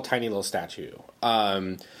statue. It's like a little tiny little statue,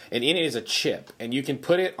 and in it is a chip, and you can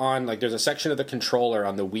put it on like there's a section of the controller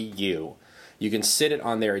on the Wii U. You can sit it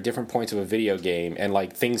on there at different points of a video game, and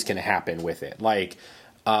like things can happen with it. Like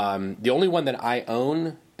the only one that I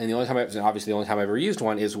own, and the only time I've ever used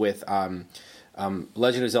one is with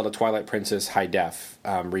Legend of Zelda Twilight Princess High Def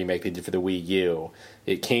remake they did for the Wii U.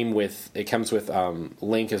 It comes with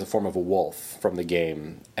Link as a form of a wolf from the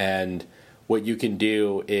game, and what you can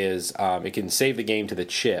do is it can save the game to the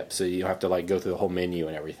chip, so you don't have to like go through the whole menu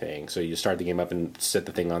and everything. So you start the game up and set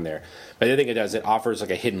the thing on there. But the other thing it does, it offers like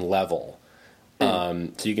a hidden level. So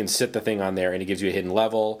you can sit the thing on there and it gives you a hidden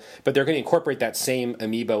level. But they're going to incorporate that same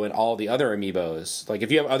amiibo in all the other amiibos. Like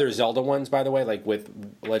if you have other Zelda ones, by the way, like with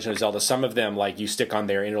Legend of Zelda, some of them like you stick on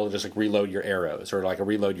there and it'll just like reload your arrows or like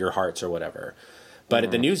reload your hearts or whatever. But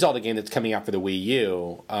the new Zelda game that's coming out for the Wii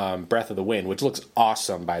U, Breath of the Wind, which looks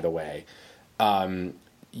awesome, by the way,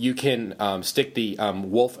 you can stick the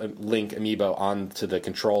Wolf Link amiibo onto the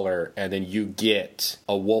controller, and then you get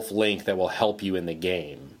a Wolf Link that will help you in the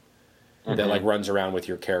game. That like runs around with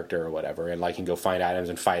your character or whatever, and like can go find items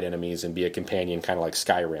and fight enemies and be a companion, kind of like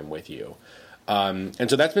Skyrim with you. And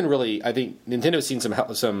so that's been really, I think Nintendo's seen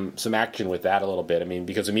some action with that a little bit. I mean,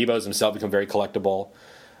 because amiibos themselves become very collectible.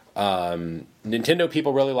 Nintendo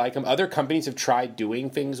people really like them. Other companies have tried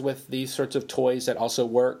doing things with these sorts of toys that also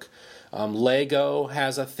work. Lego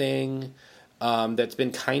has a thing that's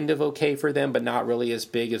been kind of okay for them, but not really as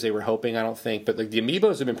big as they were hoping, I don't think. But like the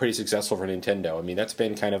amiibos have been pretty successful for Nintendo. I mean, that's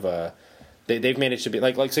been kind of a they've managed to be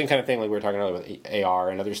like same kind of thing like we were talking earlier with AR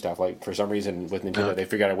and other stuff. Like for some reason with Nintendo, they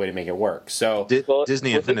figured out a way to make it work. So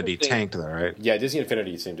Disney Infinity tanked though, right? Yeah, Disney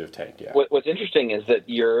Infinity seemed to have tanked. Yeah. What's interesting is that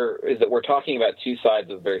we're talking about two sides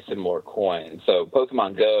of a very similar coin. So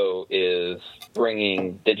Pokemon Go is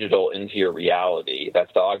bringing digital into your reality.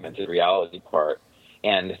 That's the augmented reality part,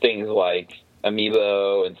 and things like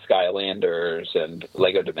Amiibo and Skylanders and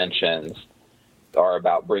Lego Dimensions are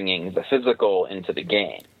about bringing the physical into the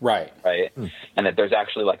game. Right. And that there's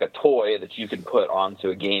actually like a toy that you can put onto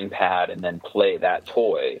a gamepad and then play that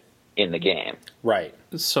toy in the game. Right.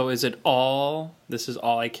 So this is all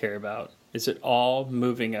I care about. Is it all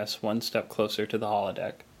moving us one step closer to the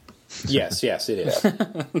holodeck? Yes, it is.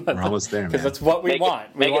 We're almost there, man. Because that's what we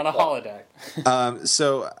want. We want a holodeck.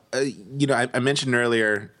 So, I mentioned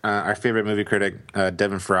earlier our favorite movie critic,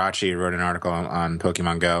 Devin Faraci, wrote an article on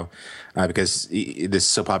Pokemon Go because this is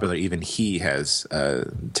so popular, even he has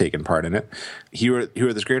taken part in it. He wrote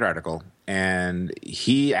this great article, and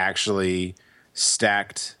he actually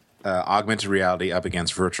stacked augmented reality up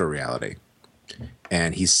against virtual reality.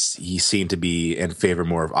 And he seemed to be in favor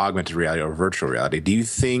more of augmented reality over virtual reality. Do you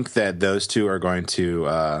think that those two are going to,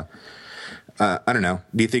 I don't know,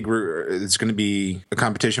 do you think it's going to be a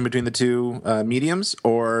competition between the two mediums?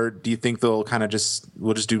 Or do you think we'll just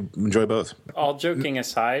enjoy both? All joking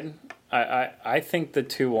aside, I think the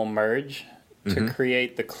two will merge to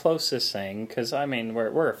create the closest thing. Because, I mean,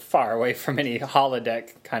 we're far away from any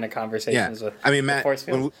holodeck kind of conversations with I mean, Matt, force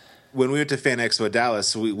fields. when we went to Fan Expo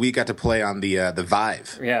Dallas, we got to play on the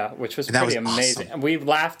Vive. Yeah, which was pretty amazing. Awesome. We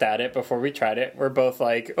laughed at it before we tried it. We're both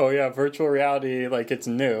like, oh yeah, virtual reality, like it's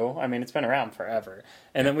new. I mean, it's been around forever.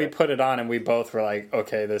 And then we put it on and we both were like,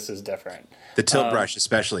 okay, this is different. The Tilt Brush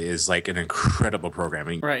especially is like an incredible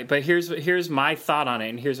programming. Right, but here's my thought on it,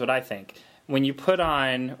 and here's what I think. When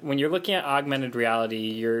you're looking at augmented reality,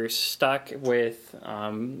 you're stuck with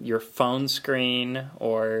your phone screen,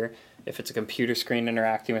 or if it's a computer screen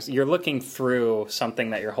interacting with, you're looking through something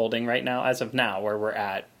that you're holding right now, as of now, where we're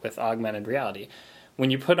at with augmented reality.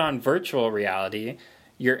 When you put on virtual reality,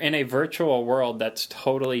 you're in a virtual world that's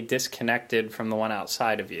totally disconnected from the one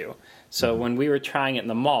outside of you. So when we were trying it in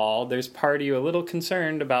the mall, there's part of you a little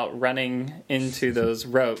concerned about running into those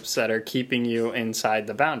ropes that are keeping you inside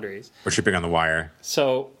the boundaries. Or tripping on the wire.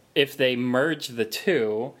 So if they merge the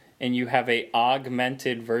two and you have a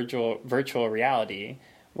augmented virtual reality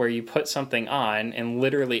where you put something on and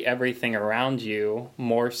literally everything around you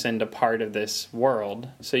morphs into part of this world,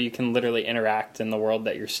 so you can literally interact in the world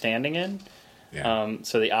that you're standing in. Yeah.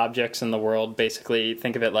 So the objects in the world, basically,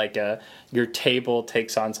 think of it like your table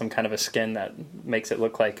takes on some kind of a skin that makes it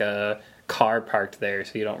look like a car parked there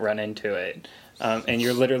so you don't run into it. And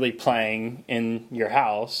you're literally playing in your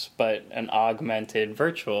house, but an augmented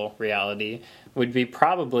virtual reality would be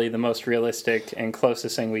probably the most realistic and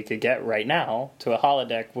closest thing we could get right now to a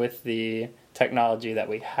holodeck with the technology that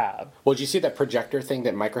we have. Well, did you see that projector thing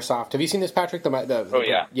that Microsoft... Have you seen this, Patrick?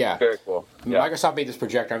 Yeah. Yeah. Very cool. Yeah. Microsoft made this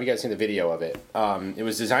projector. Have you guys seen the video of it? It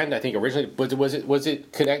was designed, I think, originally... Was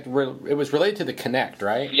it Kinect? It was related to the Kinect,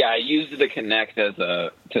 right? Yeah, I used the Kinect as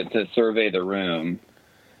to survey the room,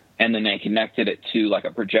 and then I connected it to like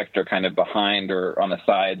a projector kind of behind or on the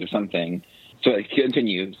sides or something. So it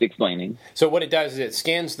continues explaining. So what it does is it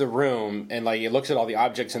scans the room and like it looks at all the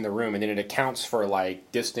objects in the room, and then it accounts for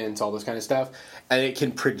like distance, all this kind of stuff, and it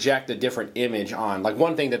can project a different image on. Like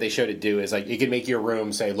one thing that they showed it do is like it could make your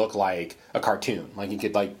room say look like a cartoon. Like you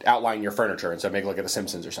could like outline your furniture and so make it look like The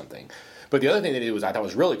Simpsons or something. But the other thing that it did was I thought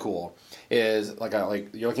was really cool is like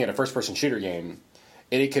you're looking at a first person shooter game,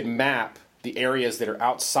 and it could map the areas that are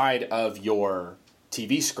outside of your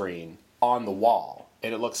TV screen on the wall,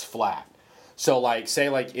 and it looks flat. So, like, say,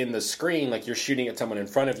 like, in the screen, like, you're shooting at someone in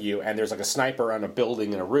front of you, and there's, like, a sniper on a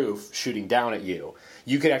building and a roof shooting down at you.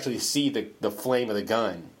 You could actually see the flame of the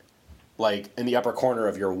gun, like, in the upper corner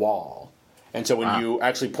of your wall. And so when you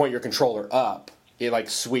actually point your controller up, it,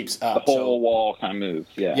 like, sweeps up. The whole wall kind of moves,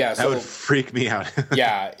 yeah. Yeah, that would freak me out.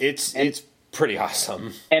 Yeah, it's pretty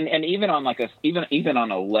awesome. And even on, like, even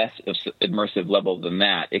on a less immersive level than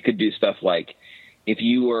that, it could do stuff like... If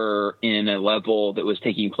you were in a level that was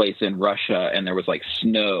taking place in Russia and there was like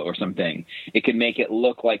snow or something, it could make it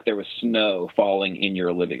look like there was snow falling in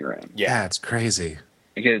your living room. Yeah, it's crazy.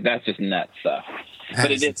 Because that's just nuts stuff.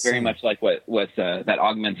 But it is very much like what that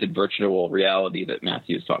augmented virtual reality that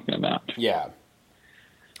Matthew was talking about. Yeah.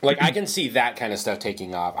 Like I can see that kind of stuff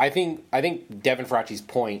taking off. I think Devin Faraci's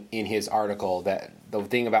point in his article that the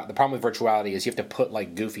problem with virtuality is you have to put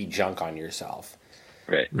like goofy junk on yourself.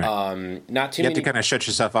 Right. Not too. You have to kind of shut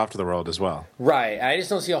yourself off to the world as well. Right. I just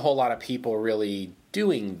don't see a whole lot of people really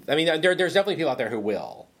doing. I mean, there's definitely people out there who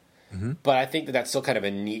will, but I think that's still kind of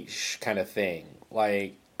a niche kind of thing.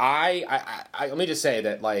 Like, I let me just say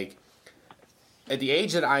that, like, at the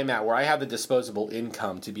age that I'm at, where I have the disposable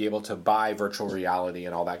income to be able to buy virtual reality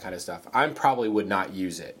and all that kind of stuff, I probably would not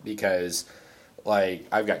use it because, like,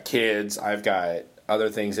 I've got kids, I've got other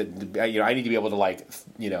things that, I need to be able to, like,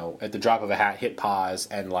 at the drop of a hat, hit pause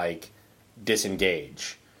and, like,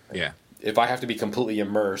 disengage. Yeah. If I have to be completely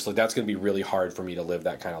immersed, like, that's going to be really hard for me to live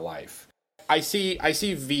that kind of life. I see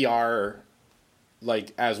VR,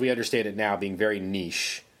 like, as we understand it now, being very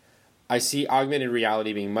niche. I see augmented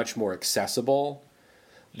reality being much more accessible.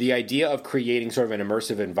 The idea of creating sort of an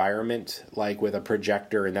immersive environment, like with a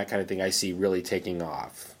projector and that kind of thing, I see really taking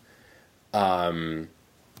off.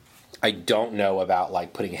 I don't know about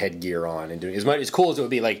like putting headgear on and doing as cool as it would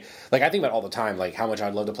be. Like I think about all the time, like how much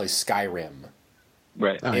I'd love to play Skyrim,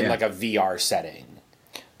 right? In like a VR setting.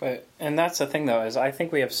 And that's the thing though, is I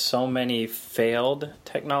think we have so many failed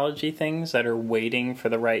technology things that are waiting for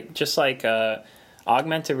the right. Just like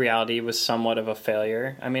augmented reality was somewhat of a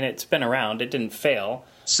failure. I mean, it's been around; it didn't fail.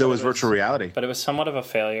 So was virtual reality. But it was somewhat of a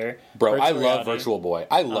failure. Bro, I love Virtual Boy.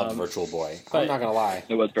 I love Virtual Boy. I'm not going to lie.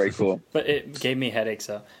 It was very cool. But it gave me headaches,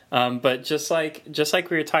 though. But just like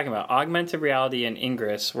we were talking about, augmented reality and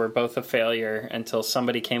Ingress were both a failure until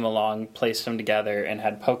somebody came along, placed them together, and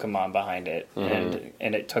had Pokemon behind it,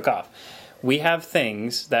 and it took off. We have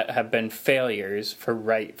things that have been failures for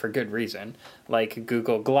good reason, like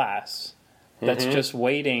Google Glass. that's just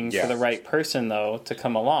waiting for the right person, though, to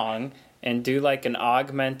come along and do like an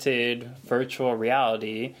augmented virtual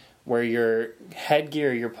reality where your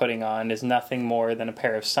headgear you're putting on is nothing more than a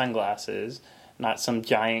pair of sunglasses, not some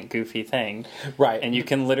giant goofy thing. Right. And you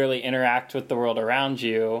can literally interact with the world around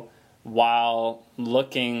you while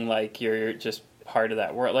looking like you're just part of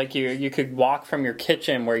that world. Like you could walk from your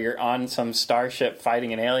kitchen where you're on some starship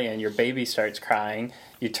fighting an alien, your baby starts crying,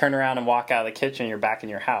 you turn around and walk out of the kitchen, you're back in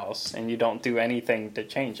your house, and you don't do anything to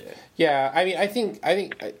change it. Yeah, I mean, I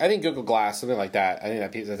think Google Glass, something like that. I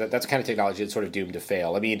think that's the kind of technology that's sort of doomed to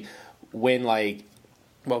fail. I mean, when like,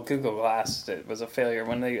 well, Google Glass, it was a failure.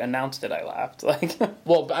 When they announced it, I laughed. Like,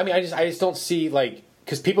 well, I mean, I just don't see like,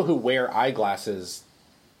 because people who wear eyeglasses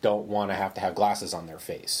don't want to have glasses on their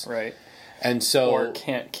face, right? And so, or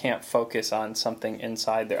can't focus on something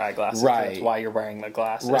inside their eyeglasses. Right. That's why you're wearing the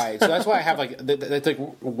glasses. Right. So that's why I have like that's like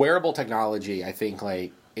wearable technology. I think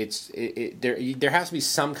like there has to be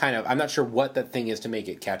some kind of, I'm not sure what that thing is to make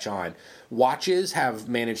it catch on. Watches have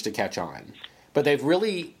managed to catch on, but they've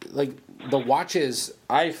really like the watches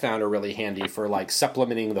I found are really handy for like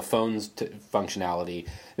supplementing the phone's functionality.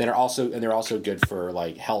 They're also good for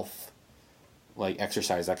like health. Like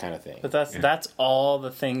exercise, that kind of thing. But that's all the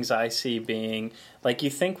things I see being like, you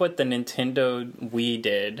think what the Nintendo Wii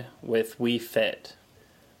did with Wii Fit,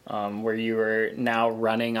 where you were now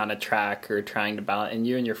running on a track or trying to balance, and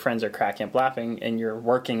you and your friends are cracking up laughing, and you're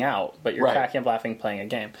working out, but you're cracking up laughing playing a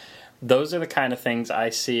game. Those are the kind of things I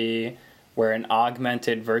see where an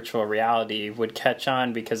augmented virtual reality would catch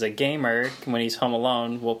on, because a gamer, when he's home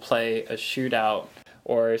alone, will play a shootout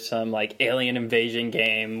or some like alien invasion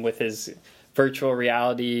game with his virtual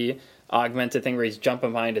reality augmented thing where he's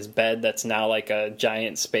jumping behind his bed that's now like a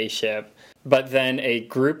giant spaceship. But then a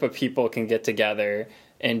group of people can get together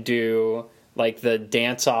and do like the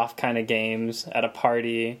dance-off kind of games at a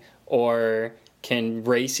party, or can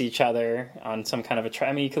race each other on some kind of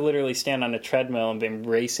I mean, you could literally stand on a treadmill and be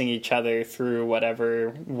racing each other through whatever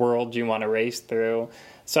world you want to race through.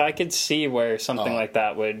 So I could see where something like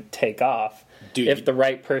that would take off. Dude, if the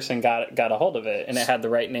right person got a hold of it and it had the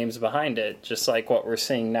right names behind it, just like what we're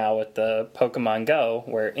seeing now with the Pokemon Go,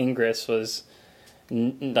 where Ingress was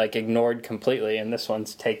like ignored completely, and this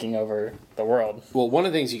one's taking over the world. Well, one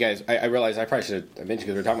of the things you guys, I realized I probably should have mentioned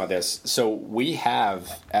because we were talking about this. So we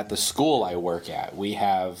have at the school I work at, we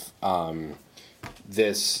have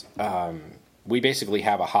this. We basically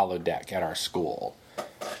have a holodeck at our school.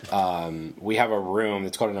 We have a room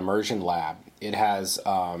that's called an immersion lab. It has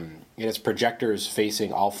projectors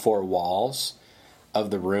facing all four walls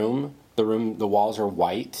of the room. The walls are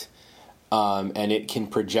white, and it can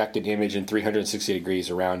project an image in 360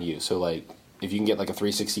 degrees around you. So, like, if you can get like a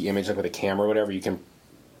 360 image, like with a camera or whatever, you can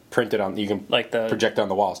print it on. You can like project it on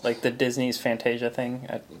the walls, like the Disney's Fantasia thing.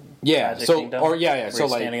 Magic Kingdom, where so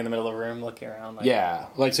like standing in the middle of a room looking around.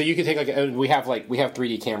 Like so you can take like we have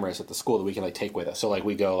 3D cameras at the school that we can like take with us. So like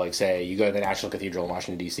we go like say you go to the National Cathedral in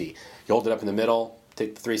Washington D.C. You hold it up in the middle,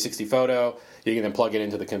 take the 360 photo. You can then plug it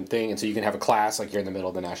into the thing, and so you can have a class like you're in the middle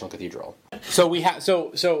of the National Cathedral. So we have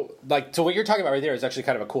so what you're talking about right there is actually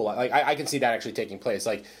kind of a cool. Like I can see that actually taking place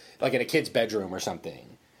like in a kid's bedroom or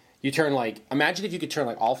something. You turn imagine if you could turn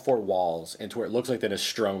like all four walls into where it looks like the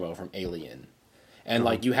Nostromo from Alien. And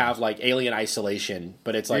like you have like alien isolation,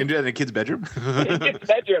 but it's like you can do that in a kid's bedroom. Kid's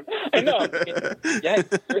bedroom, I know. Yeah,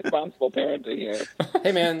 responsible parenting here.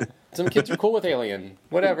 Hey man, some kids are cool with Alien.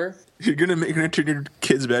 Whatever. You're gonna turn your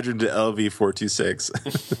kid's bedroom to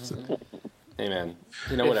LV426. Hey man,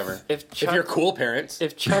 whatever. If you're cool parents,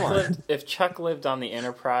 if Chuck lived on the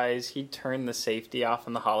Enterprise, he'd turn the safety off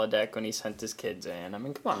on the holodeck when he sent his kids in. I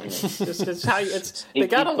mean, come on, it's how they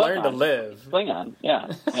gotta learn to live. Klingon,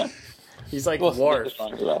 yeah. He's like Worf.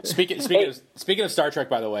 Speaking of Star Trek,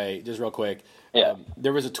 by the way, just real quick,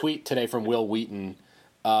 there was a tweet today from Will Wheaton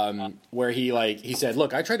where he said,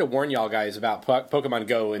 "Look, I tried to warn y'all guys about Pokemon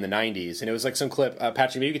Go in the '90s, and it was like some clip.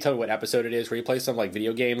 Patrick, maybe you could tell me what episode it is where he plays some like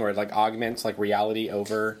video game where it like augments like reality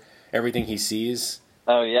over everything he sees."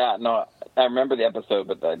 Oh yeah, no, I remember the episode,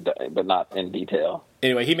 but not in detail.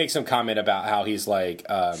 Anyway, he makes some comment about how he's like,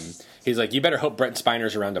 you better hope Brent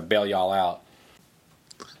Spiner's around to bail y'all out.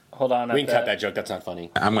 Hold on. We can cut that joke. That's not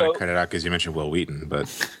funny. I'm going to cut it out because you mentioned Will Wheaton, but...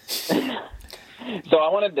 So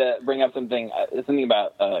I wanted to bring up something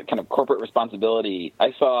about kind of corporate responsibility.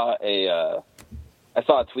 I saw a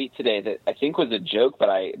tweet today that I think was a joke, but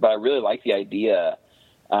I really like the idea.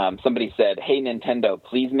 Somebody said, "Hey Nintendo,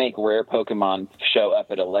 please make rare Pokemon show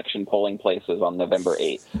up at election polling places on November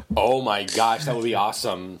 8th." Oh my gosh, that would be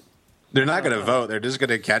awesome. They're not going to vote. They're just going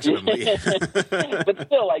to catch them and leave. But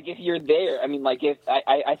still, like, if you're there, I mean, like, if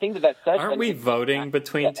I think that's such. Aren't we voting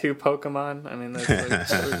between two Pokemon? I mean,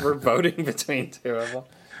 we're voting between two of them.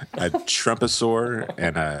 A Trumposaur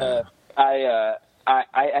and a.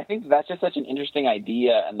 I think that's just such an interesting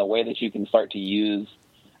idea, and the way that you can start to use.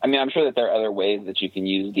 I mean, I'm sure that there are other ways that you can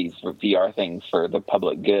use these for VR things for the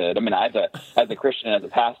public good. I mean, as a Christian, as a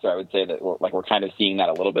pastor, I would say that we're kind of seeing that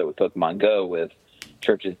a little bit with Pokemon Go, with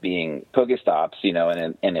churches being Pokestops, you know,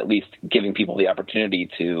 and at least giving people the opportunity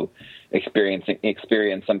to experience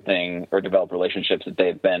something or develop relationships that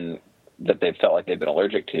they've felt like they've been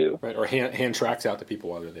allergic to. Right, or hand tracks out to people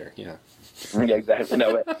while they're there. Yeah, yeah, exactly.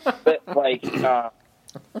 No, but like.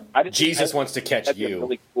 Jesus wants to catch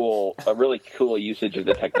you. A really cool usage of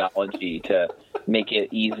the technology to make it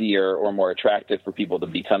easier or more attractive for people to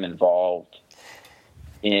become involved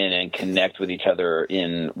in and connect with each other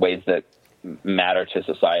in ways that matter to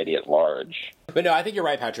society at large. But no, I think you're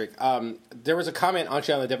right, Patrick. There was a comment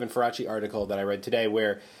actually on the Devin Faraci article that I read today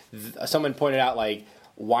where someone pointed out, like,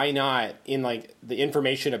 why not in like the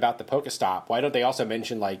information about the Pokestop? Why don't they also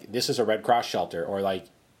mention like this is a Red Cross shelter, or like,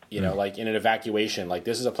 you know, like in an evacuation, like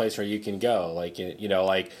this is a place where you can go, like, you know,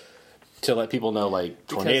 like to let people know, like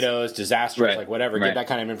tornadoes, disasters, right, like whatever, get that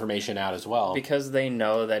kind of information out as well. Because they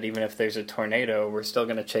know that even if there's a tornado, we're still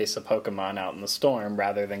going to chase a Pokemon out in the storm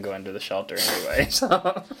rather than go into the shelter anyway. So,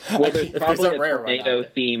 well, there's probably a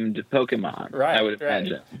tornado-themed Pokemon, right? I would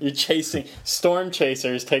imagine. You're chasing Storm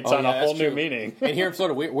Chasers takes on a whole new meaning. And here in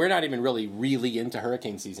Florida, we're not even really into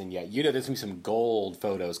hurricane season yet. You know, there's going to be some gold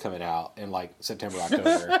photos coming out in like September,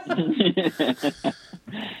 October.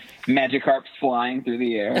 Magikarps flying through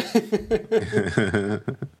the air.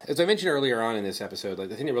 As I mentioned earlier on in this episode, like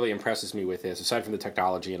the thing that really impresses me with this, aside from the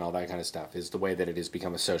technology and all that kind of stuff, is the way that it has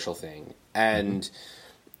become a social thing. And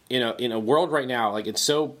you know, in a world right now, like it's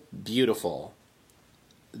so beautiful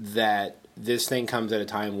that this thing comes at a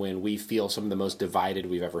time when we feel some of the most divided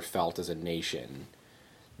we've ever felt as a nation.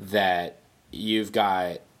 That you've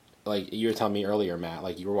got, like you were telling me earlier, Matt,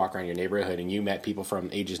 like you were walking around your neighborhood and you met people from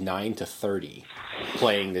ages 9 to 30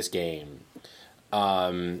 playing this game.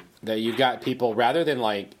 That you've got people, rather than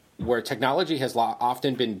like where technology has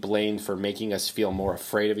often been blamed for making us feel more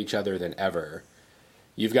afraid of each other than ever,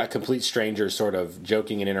 you've got complete strangers sort of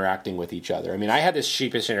joking and interacting with each other. I mean, I had this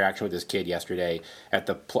sheepish interaction with this kid yesterday at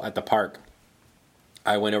the park.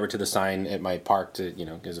 I went over to the sign at my park to, you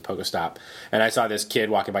know, there's a Pokestop, and I saw this kid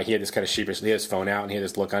walking by. He had this kind of sheepish, he had his phone out, and he had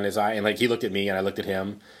this look on his eye, and like he looked at me, and I looked at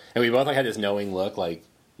him, and we both like had this knowing look, like,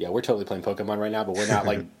 yeah, we're totally playing Pokemon right now, but we're not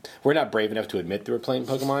like we're not brave enough to admit that we're playing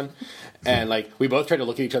Pokemon. And like we both tried to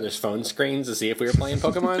look at each other's phone screens to see if we were playing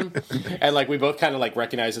Pokemon, and like we both kind of like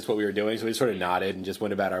recognized that's what we were doing, so we sort of nodded and just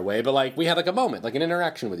went about our way. But like we had like a moment, like an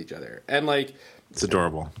interaction with each other, and like. It's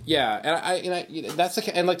adorable. Yeah, and I you know, that's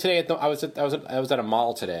the, and like today I was at a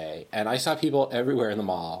mall today, and I saw people everywhere in the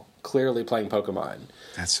mall clearly playing Pokemon.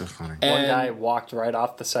 That's so funny. And one guy walked right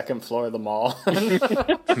off the second floor of the mall.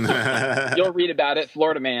 You'll read about it,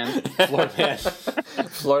 Florida man.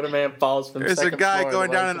 Florida man falls from. There's the second a guy floor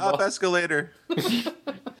going down an up escalator.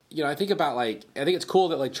 You know, I think about like I think it's cool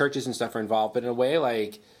that like churches and stuff are involved, but in a way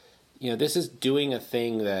like. You know, this is doing a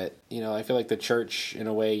thing that, you know, I feel like the church, in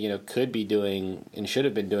a way, you know, could be doing and should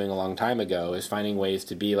have been doing a long time ago, is finding ways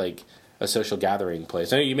to be, like, a social gathering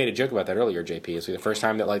place. I know you made a joke about that earlier, JP. It's like the first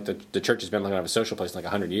time that, like, the church has been, like, a social place in, like,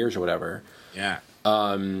 100 years or whatever. Yeah.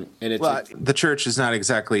 And it's... Well, the church is not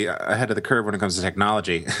exactly ahead of the curve when it comes to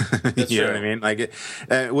technology. You know what I mean? Like,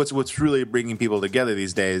 what's really bringing people together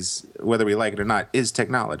these days, whether we like it or not, is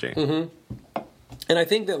technology. Mm-hmm. And I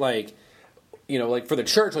think that, like... You know, like for the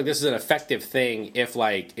church, like this is an effective thing if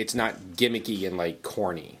like it's not gimmicky and like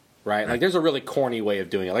corny, right? Like there's a really corny way of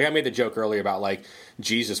doing it. Like I made the joke earlier about like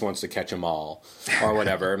Jesus wants to catch them all or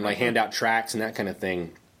whatever, and like hand out tracts and that kind of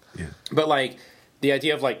thing. Yeah. But like the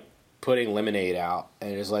idea of like putting Lemonade out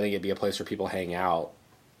and just letting it be a place where people hang out,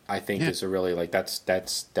 I think is a really like that's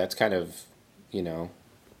kind of you know,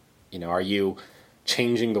 are you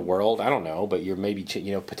changing the world? I don't know, but you're maybe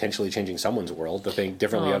potentially changing someone's world to think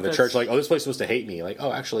differently of the church. Like, oh, this place was to hate me. Like,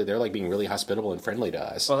 oh, actually, they're like being really hospitable and friendly to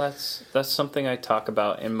us. Well, that's something I talk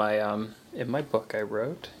about in my book I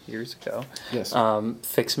wrote years ago. Yes.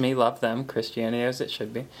 Fix Me, Love Them, Christianity as It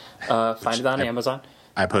Should Be. Find it on Amazon.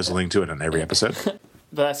 I post a link to it on every episode.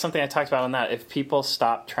 But that's something I talked about on that. If people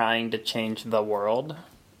stop trying to change the world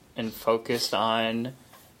and focused on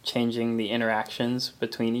changing the interactions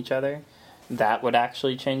between each other, that would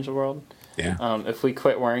actually change the world. Yeah. If we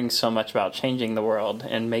quit worrying so much about changing the world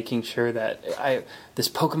and making sure that this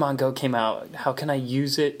Pokemon Go came out, how can I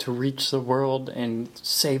use it to reach the world and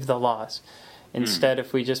save the lost? Instead,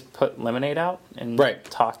 if we just put Lemonade out and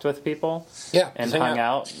talked with people, and hung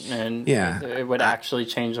out, and it would actually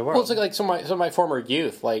change the world. Well, it's like some of my former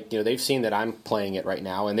youth, like, you know, they've seen that I'm playing it right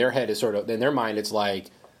now, and their head is sort of, in their mind, it's like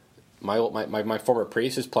my former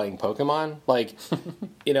priest is playing Pokemon. Like,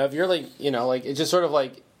 you know, if you're like, you know, like, it's just sort of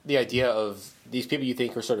like the idea of these people you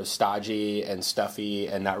think are sort of stodgy and stuffy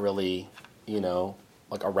and not really, you know,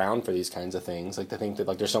 like around for these kinds of things. Like, to think that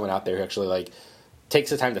like there's someone out there who actually like takes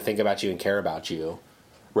the time to think about you and care about you,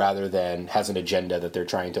 rather than has an agenda that they're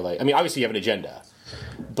trying to like. I mean, obviously you have an agenda,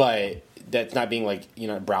 but that's not being like, you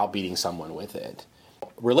know, browbeating someone with it.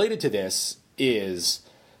 Related to this is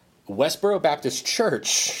Westboro Baptist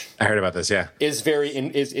Church. I heard about this. Yeah, is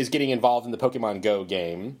getting involved in the Pokemon Go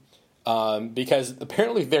game because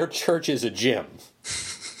apparently their church is a gym.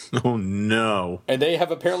 Oh no! And they have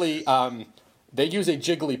apparently they use a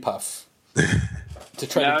Jigglypuff to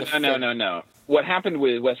try to defend. No. What happened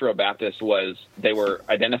with Westboro Baptist was they were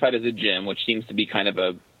identified as a gym, which seems to be kind of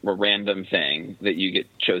a random thing that you get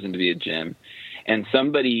chosen to be a gym. And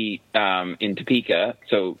somebody in Topeka,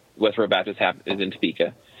 so Westboro Baptist is in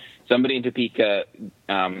Topeka, somebody in Topeka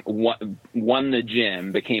won the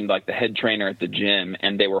gym, became like the head trainer at the gym,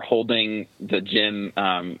 and they were holding the gym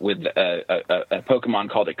with a Pokemon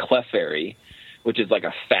called a Clefairy, which is like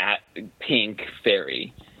a fat pink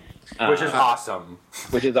fairy. Which is awesome.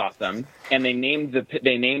 Which is awesome. And they named the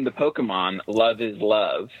Pokemon Love is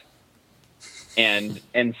Love. And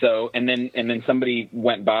then somebody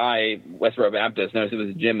went by Westboro Baptist, noticed it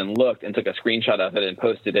was a gym, and looked and took a screenshot of it and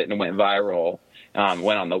posted it, and it went viral.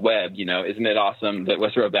 Went on the web. You know, isn't it awesome that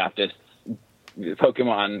Westboro Baptist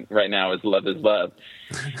Pokemon right now is Love is Love?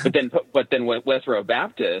 But then Westboro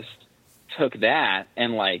Baptist took that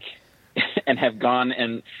and like and have gone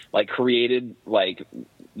and like created like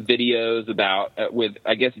videos about with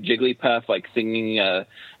I guess Jigglypuff like singing a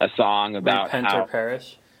song about how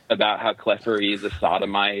perish. About how Clefairy is a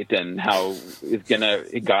sodomite and how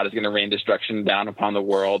God is gonna rain destruction down upon the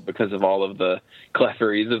world because of all of the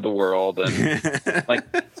Clefairies of the world, and like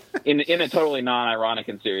in a totally non-ironic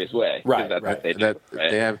and serious way. Right. That's right. What they do,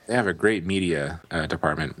 right? They have a great media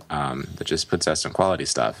department that just puts out some quality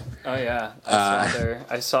stuff. Oh yeah,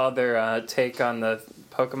 I saw their take on the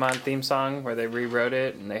Pokemon theme song where they rewrote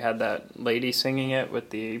it and they had that lady singing it with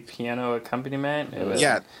the piano accompaniment. It was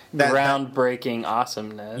groundbreaking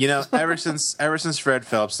awesomeness. You know, ever since Fred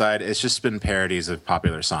Phelps died, it's just been parodies of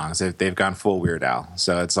popular songs. They've gone full Weird Al,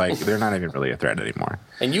 so it's like they're not even really a threat anymore.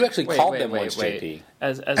 And you actually called them once, JP.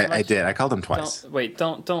 I did. I called them twice.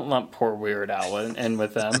 Don't lump poor Weird Al in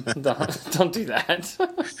with them. don't do that.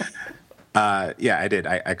 Yeah, I did.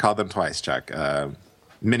 I called them twice, Chuck.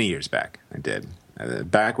 Many years back, I did.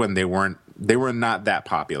 Back when they were not that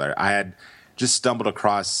popular. I had just stumbled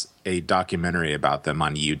across a documentary about them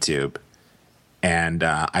on YouTube, and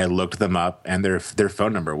I looked them up, and their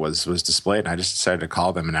phone number was displayed. And I just decided to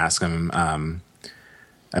call them and ask them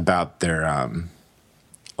about their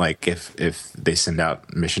like if they send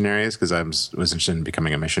out missionaries, because I was interested in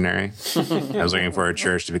becoming a missionary. I was looking for a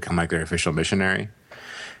church to become like their official missionary,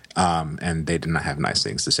 and they did not have nice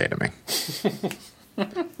things to say to me.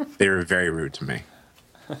 They were very rude to me.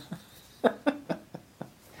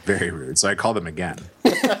 Very rude. So I called them again.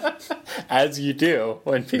 As you do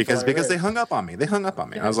when people because they hung up on me.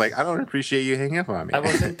 I was like, I don't appreciate you hanging up on me. I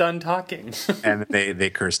wasn't done talking. And they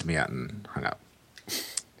cursed me out and hung up.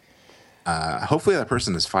 Hopefully that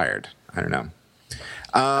person is fired. I don't know.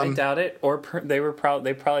 I doubt it. Or they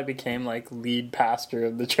probably became like lead pastor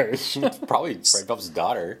of the church. Probably Fred Phelps'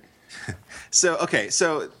 daughter.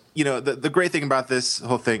 So you know, the great thing about this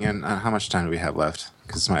whole thing, and how much time do we have left?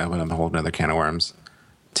 Because this might open up a whole another can of worms.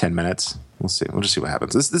 10 minutes. We'll see. We'll just see what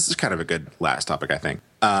happens. This is kind of a good last topic, I think.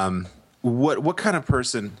 What kind of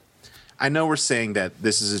person? I know we're saying that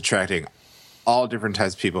this is attracting all different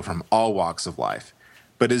types of people from all walks of life,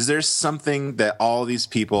 but is there something that all these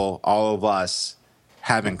people, all of us,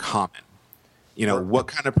 have in common? You know, what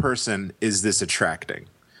kind of person is this attracting?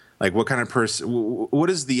 Like, what kind of person?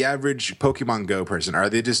 What is the average Pokemon Go person?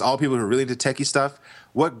 Are they just all people who are really into techie stuff?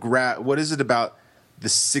 What is it about the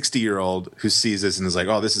 60-year-old who sees this and is like,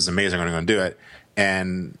 "Oh, this is amazing! I'm going to go do it,"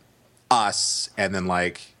 and us, and then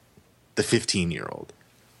like the 15-year-old?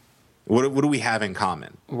 What do we have in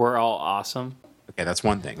common? We're all awesome. Okay, that's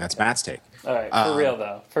one thing. That's Matt's take. All right, for real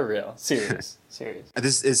though, for real, serious.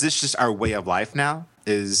 Is this just our way of life now?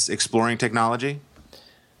 Is exploring technology?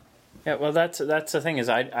 Yeah, well, that's the thing is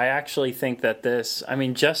I actually think that this, I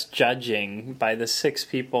mean, just judging by the 6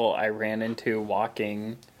 people I ran into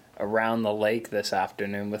walking around the lake this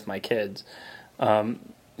afternoon with my kids,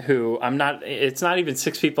 who it's not even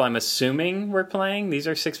 6 people I'm assuming we're playing. These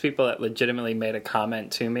are 6 people that legitimately made a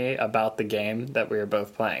comment to me about the game that we were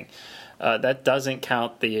both playing. That doesn't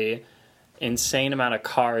count the insane amount of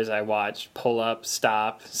cars I watched pull up,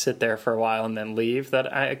 stop, sit there for a while, and then leave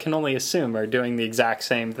that I can only assume are doing the exact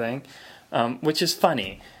same thing, which is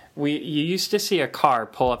funny. You used to see a car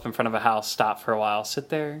pull up in front of a house, stop for a while, sit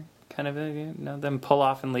there, kind of, then pull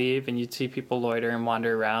off and leave, and you'd see people loiter and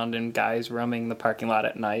wander around and guys roaming the parking lot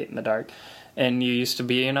at night in the dark. And you used to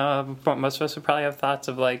be, most of us would probably have thoughts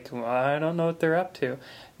of like, well, I don't know what they're up to.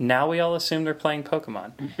 Now we all assume they're playing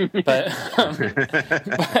Pokemon.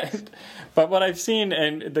 But what I've seen,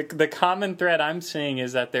 and the common thread I'm seeing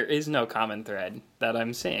is that there is no common thread that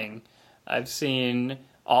I'm seeing. I've seen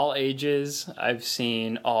all ages. I've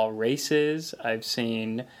seen all races. I've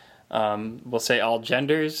seen, we'll say all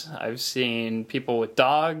genders. I've seen people with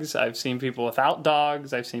dogs. I've seen people without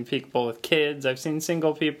dogs. I've seen people with kids. I've seen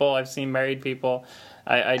single people. I've seen married people.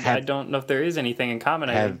 I don't know if there is anything in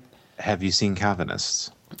common. Have you seen Calvinists?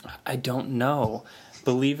 I don't know.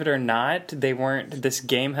 Believe it or not, they weren't. This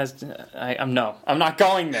game has. I'm not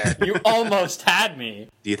going there. You almost had me.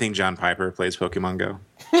 Do you think John Piper plays Pokemon Go?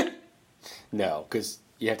 No, because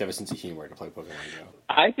you have to have a sense of humor to play Pokemon Go.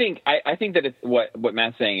 I think that it's what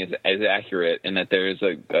Matt's saying is accurate, and that there's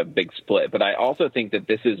a big split. But I also think that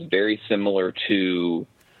this is very similar to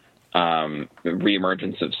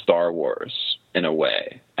reemergence of Star Wars in a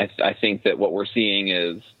way. I think that what we're seeing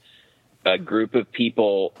is a group of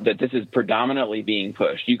people that this is predominantly being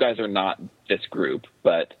pushed. You guys are not this group,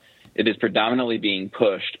 but it is predominantly being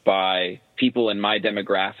pushed by people in my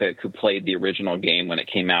demographic who played the original game when it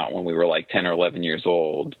came out when we were like 10 or 11 years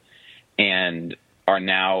old and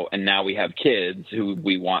now we have kids who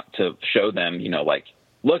we want to show them, like,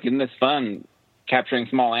 look, isn't this fun? Capturing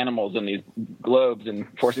small animals in these globes and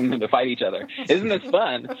forcing them to fight each other. Isn't this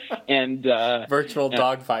fun? And virtual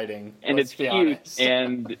dog fighting. And it's cute. Honest.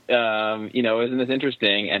 And isn't this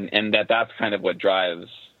interesting? And that's kind of what drives.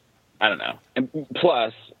 I don't know. And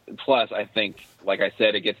plus, I think, like I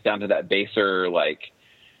said, it gets down to that baser. Like,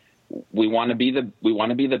 we want to be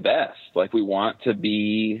the best. Like, we want to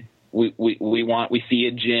be. We see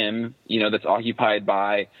a gym, that's occupied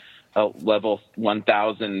by a level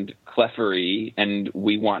 1000 Clefairy, and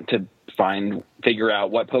we want to figure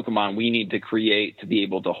out what Pokemon we need to create to be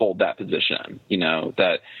able to hold that position.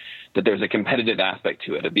 That there's a competitive aspect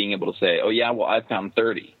to it, of being able to say, oh yeah, well, I've found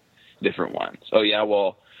 30 different ones. Oh yeah,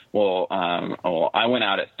 well, I went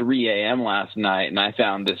out at 3 a.m. last night and I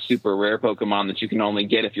found this super rare Pokemon that you can only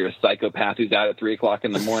get if you're a psychopath who's out at 3 o'clock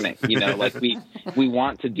in the morning. Like we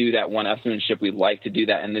want to do that one-upsmanship. We like to do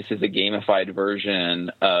that. And this is a gamified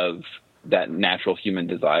version of that natural human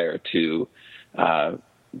desire to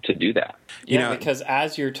do that. Because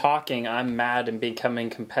as you're talking, I'm mad and becoming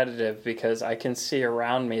competitive because I can see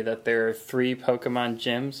around me that there are 3 Pokemon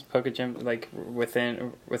gyms, Pokegym, like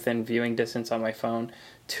within viewing distance on my phone,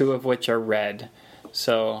 2 of which are red.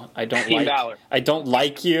 So I don't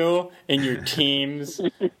like you in your teams.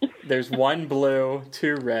 There's 1 blue,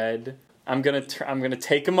 2 red. I'm gonna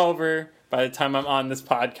take them over by the time I'm on this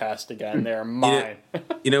podcast again. They're mine.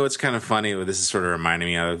 What's kind of funny? This is sort of reminding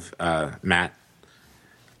me of Matt.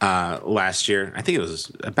 Last year, I think it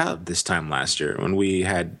was about this time last year, when we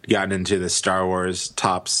had gotten into the Star Wars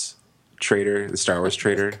Topps trader, the Star Wars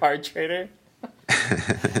trader. Card trader?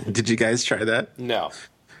 Did you guys try that? No.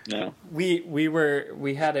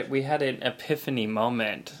 We had an epiphany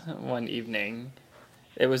moment one evening.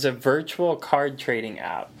 It was a virtual card trading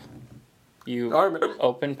app. You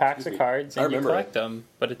open packs of cards and you collect them,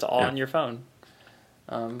 but it's all on your phone.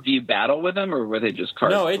 Do you battle with them, or were they just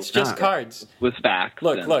cards? No, it's just cards with facts.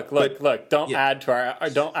 Look! Don't add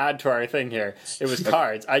to our thing here. It was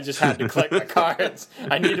cards. I just had to collect my cards.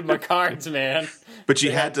 I needed my cards, man. But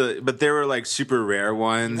you had to. But there were like super rare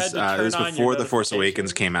ones. It was before The Force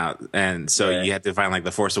Awakens came out, and so you had to find like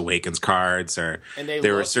the Force Awakens cards, or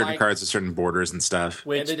there were certain cards with certain borders and stuff.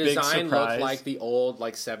 And the design looked like the old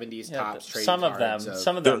 70s Topps trading cards.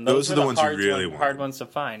 Some of them. Those are the ones you really want. Hard ones to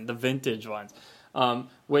find. The vintage ones.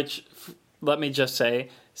 Which, let me just say,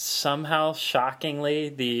 somehow, shockingly,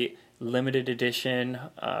 the limited edition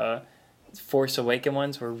Force Awakens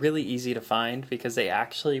ones were really easy to find because they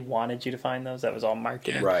actually wanted you to find those. That was all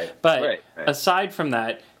marketing. Right. But aside from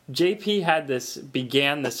that, JP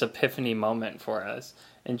began this epiphany moment for us.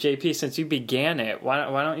 And JP, since you began it, why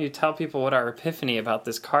don't you tell people what our epiphany about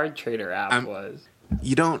this card trader app was?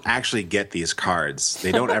 You don't actually get these cards.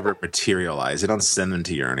 They don't ever materialize. They don't send them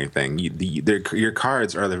to you or anything. Your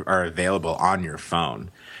cards are available on your phone.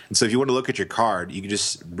 And so if you want to look at your card, you can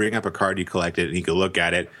just bring up a card you collected and you can look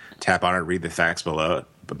at it, tap on it, read the facts below it,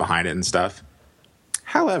 behind it and stuff.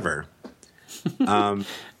 However,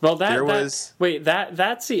 well, that's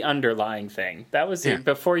the underlying thing. That was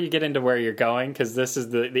before you get into where you're going, because this is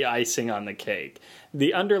the icing on the cake.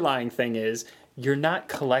 The underlying thing is you're not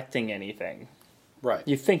collecting anything. Right.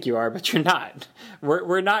 You think you are, but you're not.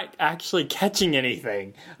 We're not actually catching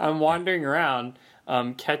anything. I'm wandering around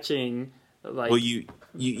catching like you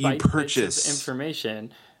purchase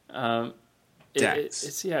information.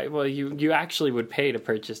 Decks. You actually would pay to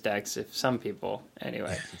purchase decks if some people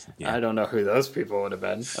anyway. I don't know who those people would have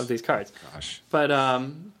been of these cards. Gosh. But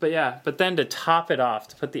then to top it off,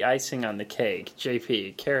 to put the icing on the cake,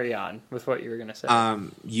 JP, carry on with what you were going to say.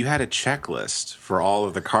 You had a checklist for all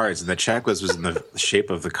of the cards, and the checklist was in the shape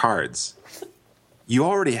of the cards. You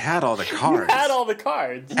already had all the cards. You had all the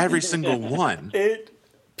cards. Every single one. It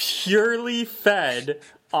purely fed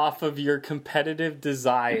off of your competitive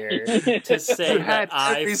desire to say that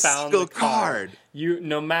I found the card. You,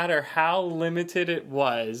 no matter how limited it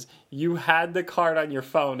was, you had the card on your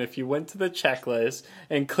phone if you went to the checklist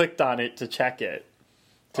and clicked on it to check it.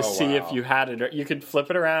 To see if you had it. Or you could flip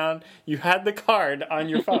it around. You had the card on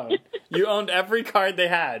your phone. You owned every card they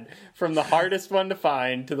had, from the hardest one to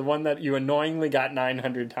find to the one that you annoyingly got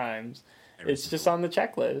 900 times. It's just on the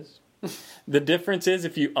checklist. The difference is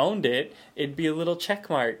if you owned it, it'd be a little check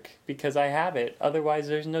mark because I have it. Otherwise,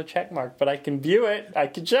 there's no check mark. But I can view it. I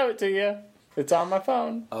can show it to you. It's on my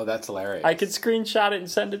phone. Oh, that's hilarious. I could screenshot it and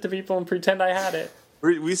send it to people and pretend I had it.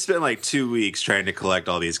 We spent like 2 weeks trying to collect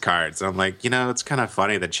all these cards. I'm like, it's kind of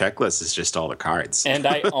funny. The checklist is just all the cards. And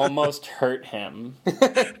I almost hurt him.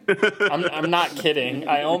 I'm not kidding.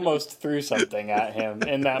 I almost threw something at him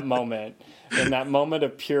in that moment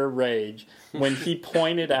of pure rage, when he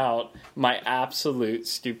pointed out my absolute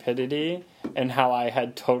stupidity and how I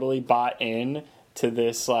had totally bought in to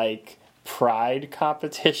this like pride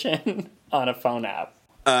competition on a phone app.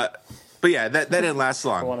 But yeah, that didn't last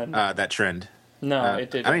long. That trend. No, it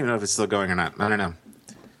didn't. I don't even know if it's still going or not. I don't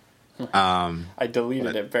know. I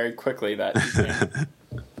deleted it very quickly that evening.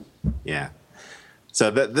 Yeah. So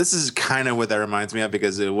this is kind of what that reminds me of,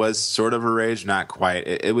 because it was sort of a rage, not quite.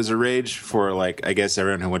 It was a rage for, like, I guess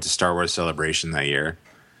everyone who went to Star Wars Celebration that year.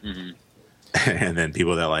 Mm-hmm. And then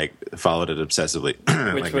people that, like, followed it obsessively.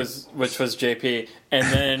 which was JP. And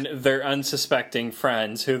then their unsuspecting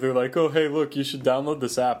friends who they're like, oh, hey, look, you should download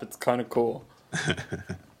this app. It's kind of cool.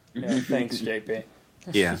 Yeah, thanks, JP.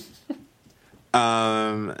 Yeah.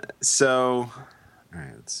 So, all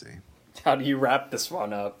right, let's see. How do you wrap this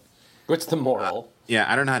one up? What's the moral?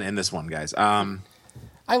 Yeah, I don't know how to end this one, guys. I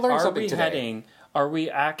learned something today. Are we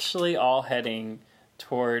actually all heading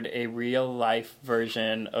toward a real life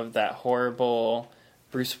version of that horrible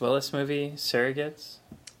Bruce Willis movie, Surrogates?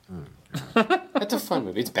 That's a fun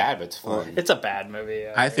movie. It's bad, but it's fun. It's a bad movie.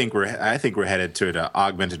 I think we're headed to an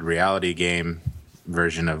augmented reality game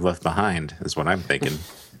version of Left Behind, is what I'm thinking.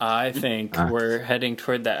 I think we're heading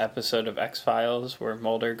toward that episode of X-Files where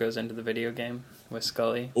Mulder goes into the video game with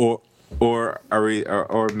Scully. Or are we?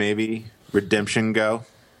 Or maybe Redemption Go?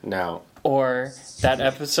 No. Or that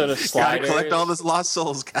episode of Sliders. Gotta collect all those lost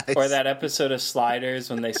souls, guys. Or that episode of Sliders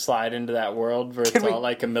when they slide into that world where it's all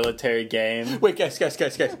like a military game. Wait, guys.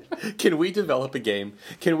 Can we develop a game?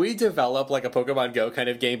 Can we develop like a Pokemon Go kind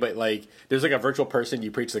of game, but like there's like a virtual person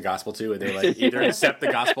you preach the gospel to, and they like either accept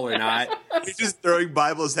the gospel or not? You're just throwing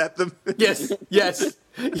Bibles at them. Yes.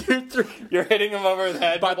 You're hitting them over the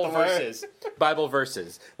head. Bible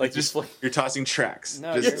verses. Like just you're tossing tracks.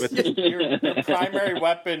 No, your primary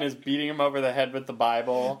weapon is beating them over the head with the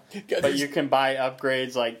Bible, but you can buy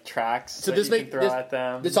upgrades like tracks that you can throw at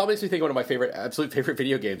them. This all makes me think of one of my absolute favorite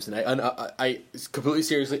video games, and I completely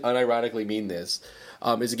seriously, unironically mean this.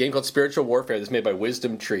 Is a game called Spiritual Warfare that's made by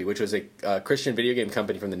Wisdom Tree, which was a Christian video game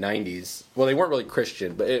company from the 90s. Well, they weren't really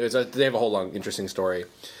Christian, but they have a whole long, interesting story.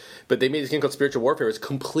 But they made this game called Spiritual Warfare. It's a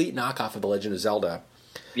complete knockoff of The Legend of Zelda.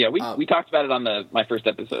 Yeah, we talked about it on my first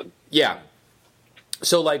episode. Yeah.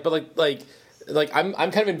 So I'm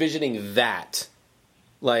kind of envisioning that,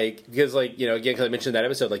 because again, because I mentioned that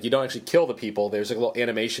episode, you don't actually kill the people. There's a little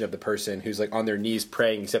animation of the person who's on their knees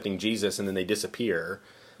praying, accepting Jesus, and then they disappear,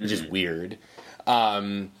 which is weird.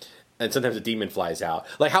 And sometimes a demon flies out.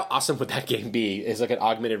 How awesome would that game be? It's like an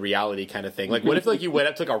augmented reality kind of thing. What if you went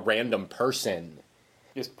up to a random person?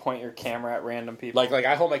 Just point your camera at random people. Like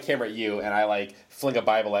I hold my camera at you and I fling a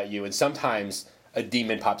Bible at you, and sometimes a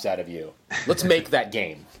demon pops out of you. Let's make that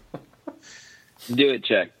game. Do it,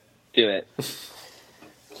 Chuck. Do it.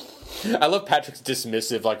 I love Patrick's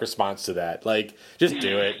dismissive response to that. Just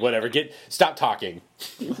do it. Whatever. Stop talking.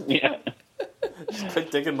 Yeah. Just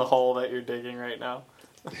quit digging the hole that you're digging right now.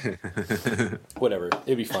 Whatever.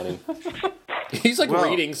 It'd be funny. He's like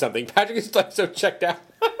reading something. Patrick is like so checked out.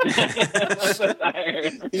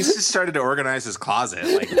 He's just started to organize his closet.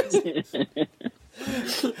 Like,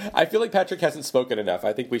 I feel like Patrick hasn't spoken enough.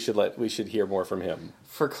 I think we should hear more from him.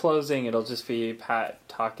 For closing, it'll just be Pat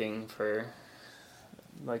talking for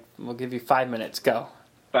we'll give you 5 minutes. Go.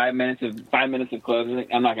 5 minutes of closing.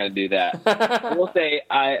 I'm not going to do that. I will say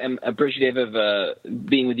I am appreciative of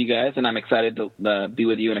being with you guys, and I'm excited to be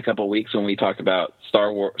with you in a couple of weeks when we talk about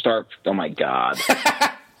Star Wars. Oh my God!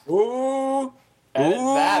 Ooh, edit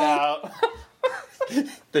that out.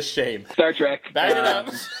 The shame. Star Trek. Back it up.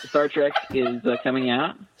 Star Trek is coming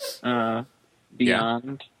out.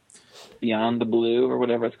 Beyond the Blue or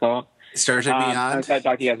whatever it's called. Star Trek Beyond. I'm excited to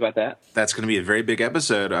talk to you guys about that. That's going to be a very big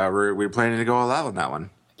episode. We're planning to go all out on that one.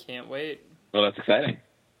 Can't wait. Well, that's exciting.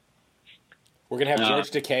 We're going to have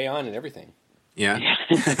George Takei on and everything. Yeah.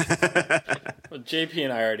 Well, JP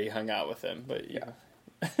and I already hung out with him, but yeah.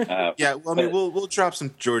 Yeah, well, I mean, we'll drop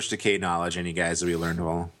some George Takei knowledge on you guys that we learned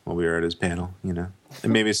while we were at his panel, you know,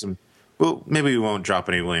 and maybe maybe we won't drop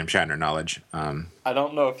any William Shatner knowledge. I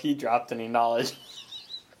don't know if he dropped any knowledge.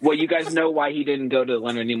 Well, you guys know why he didn't go to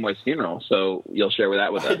Leonard Nimoy's funeral, so you'll share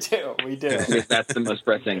that with us. We do. Because that's the most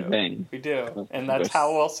pressing thing. We do, and that's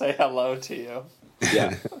how we'll say hello to you.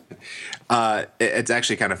 Yeah. It's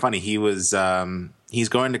actually kind of funny. He's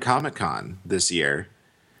going to Comic-Con this year.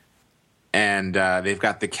 And they've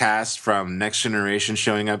got the cast from Next Generation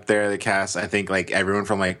showing up there. The cast, I think, like everyone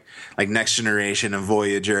from like Next Generation and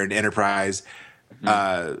Voyager and Enterprise.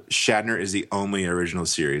 Shatner is the only original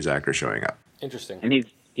series actor showing up. Interesting. And he's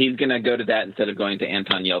going to go to that instead of going to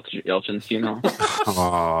Anton Yelchin's funeral.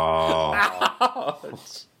 Oh.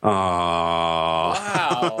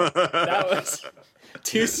 Wow. That was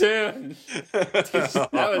too soon. That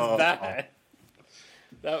was bad.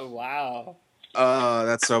 Wow.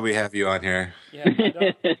 That's why we have you on here. Yeah,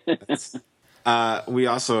 we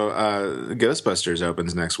also Ghostbusters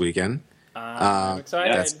opens next weekend. I'm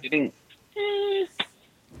excited.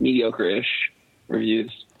 Mediocre-ish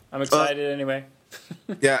reviews. I'm excited anyway.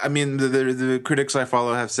 Yeah, I mean the critics I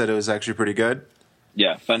follow have said it was actually pretty good.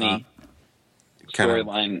 Yeah, funny.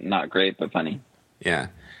 Storyline not great, but funny. Yeah.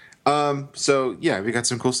 So yeah, we got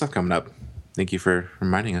some cool stuff coming up. Thank you for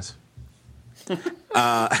reminding us. So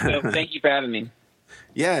thank you for having me.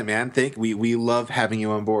 Yeah, man. We love having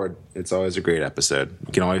you on board. It's always a great episode.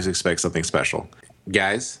 You can always expect something special.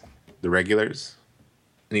 Guys, the regulars,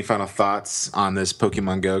 any final thoughts on this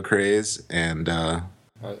Pokemon Go craze? And I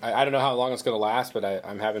don't know how long it's going to last, but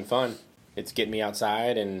I'm having fun. It's getting me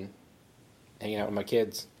outside and hanging out with my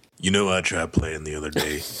kids. You know, I tried playing the other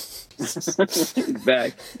day.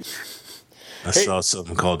 Back. I saw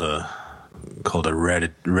something called a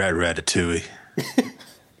Ratatouille.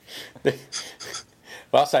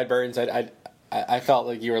 Well, Sideburns, I felt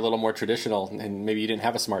like you were a little more traditional, and maybe you didn't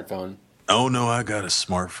have a smartphone. Oh no, I got a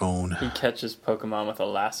smartphone. He catches Pokemon with a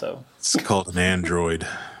lasso. It's called an Android.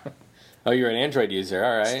 Oh, you're an Android user,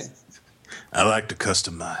 all right. I like to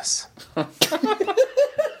customize.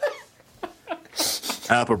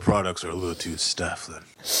 Apple products are a little too stiff then.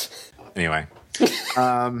 Anyway.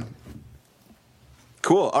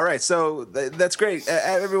 Cool. All right. So that's great.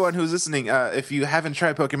 Everyone who's listening, if you haven't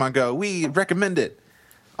tried Pokemon Go, we recommend it.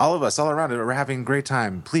 All of us, all around it, we're having a great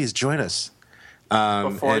time. Please join us.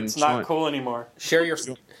 Before it's not cool anymore. Share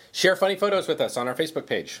funny photos with us on our Facebook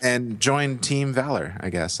page. And join Team Valor, I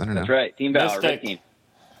guess. I don't know. That's right. Team Valor. Red Team.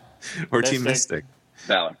 Or Team Mystic.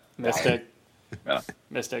 Valor. Mystic. Valor.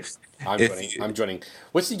 Mystic. I'm joining.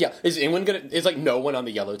 What's the yellow? Is anyone gonna? Is like no one on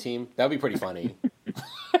the yellow team? That would be pretty funny.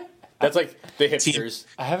 That's like the hipsters.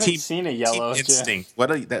 I haven't seen a yellow. Team Instinct.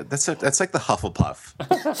 That's like the Hufflepuff.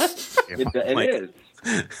 It is.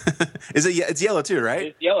 Is it? It's yellow too, right?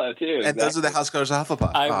 It's yellow too. And those are the house colors of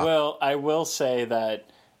Hufflepuff. I will say that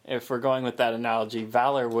if we're going with that analogy,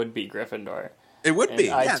 Valor would be Gryffindor. It would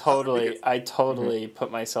be. I totally put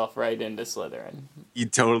myself right into Slytherin. You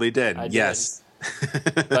totally did. I did. Yes.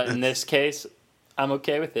 But in this case, I'm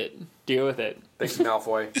okay with it. Deal with it. Thanks,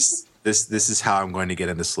 Malfoy. This is how I'm going to get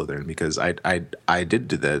into Slytherin, because I did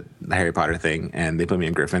do the Harry Potter thing and they put me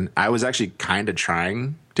in Griffin. I was actually kind of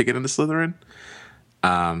trying to get into Slytherin.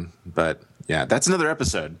 But yeah, that's another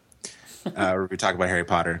episode where we talk about Harry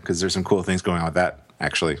Potter, because there's some cool things going on with that,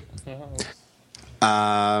 actually.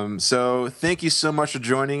 So thank you so much for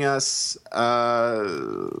joining us.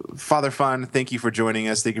 Father Fun, thank you for joining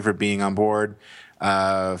us. Thank you for being on board.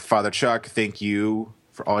 Father Chuck, thank you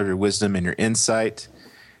for all of your wisdom and your insight.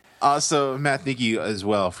 Also, Matt, thank you as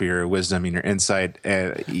well for your wisdom and your insight.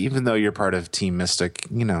 Even though you're part of Team Mystic,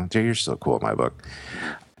 you're still cool in my book.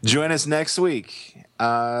 Join us next week.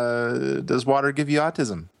 Does water give you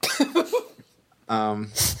autism?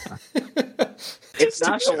 It's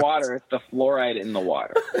not the water; it's the fluoride in the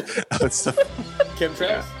water. It's the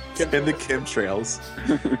chemtrails. In the chemtrails.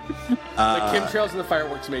 The chemtrails and the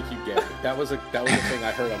fireworks make you gay. That was a thing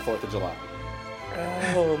I heard on 4th of July.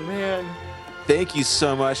 Oh man! Thank you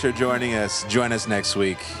so much for joining us. Join us next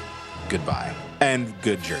week. Goodbye and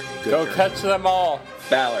good journey. Go catch them all,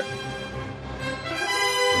 Valor.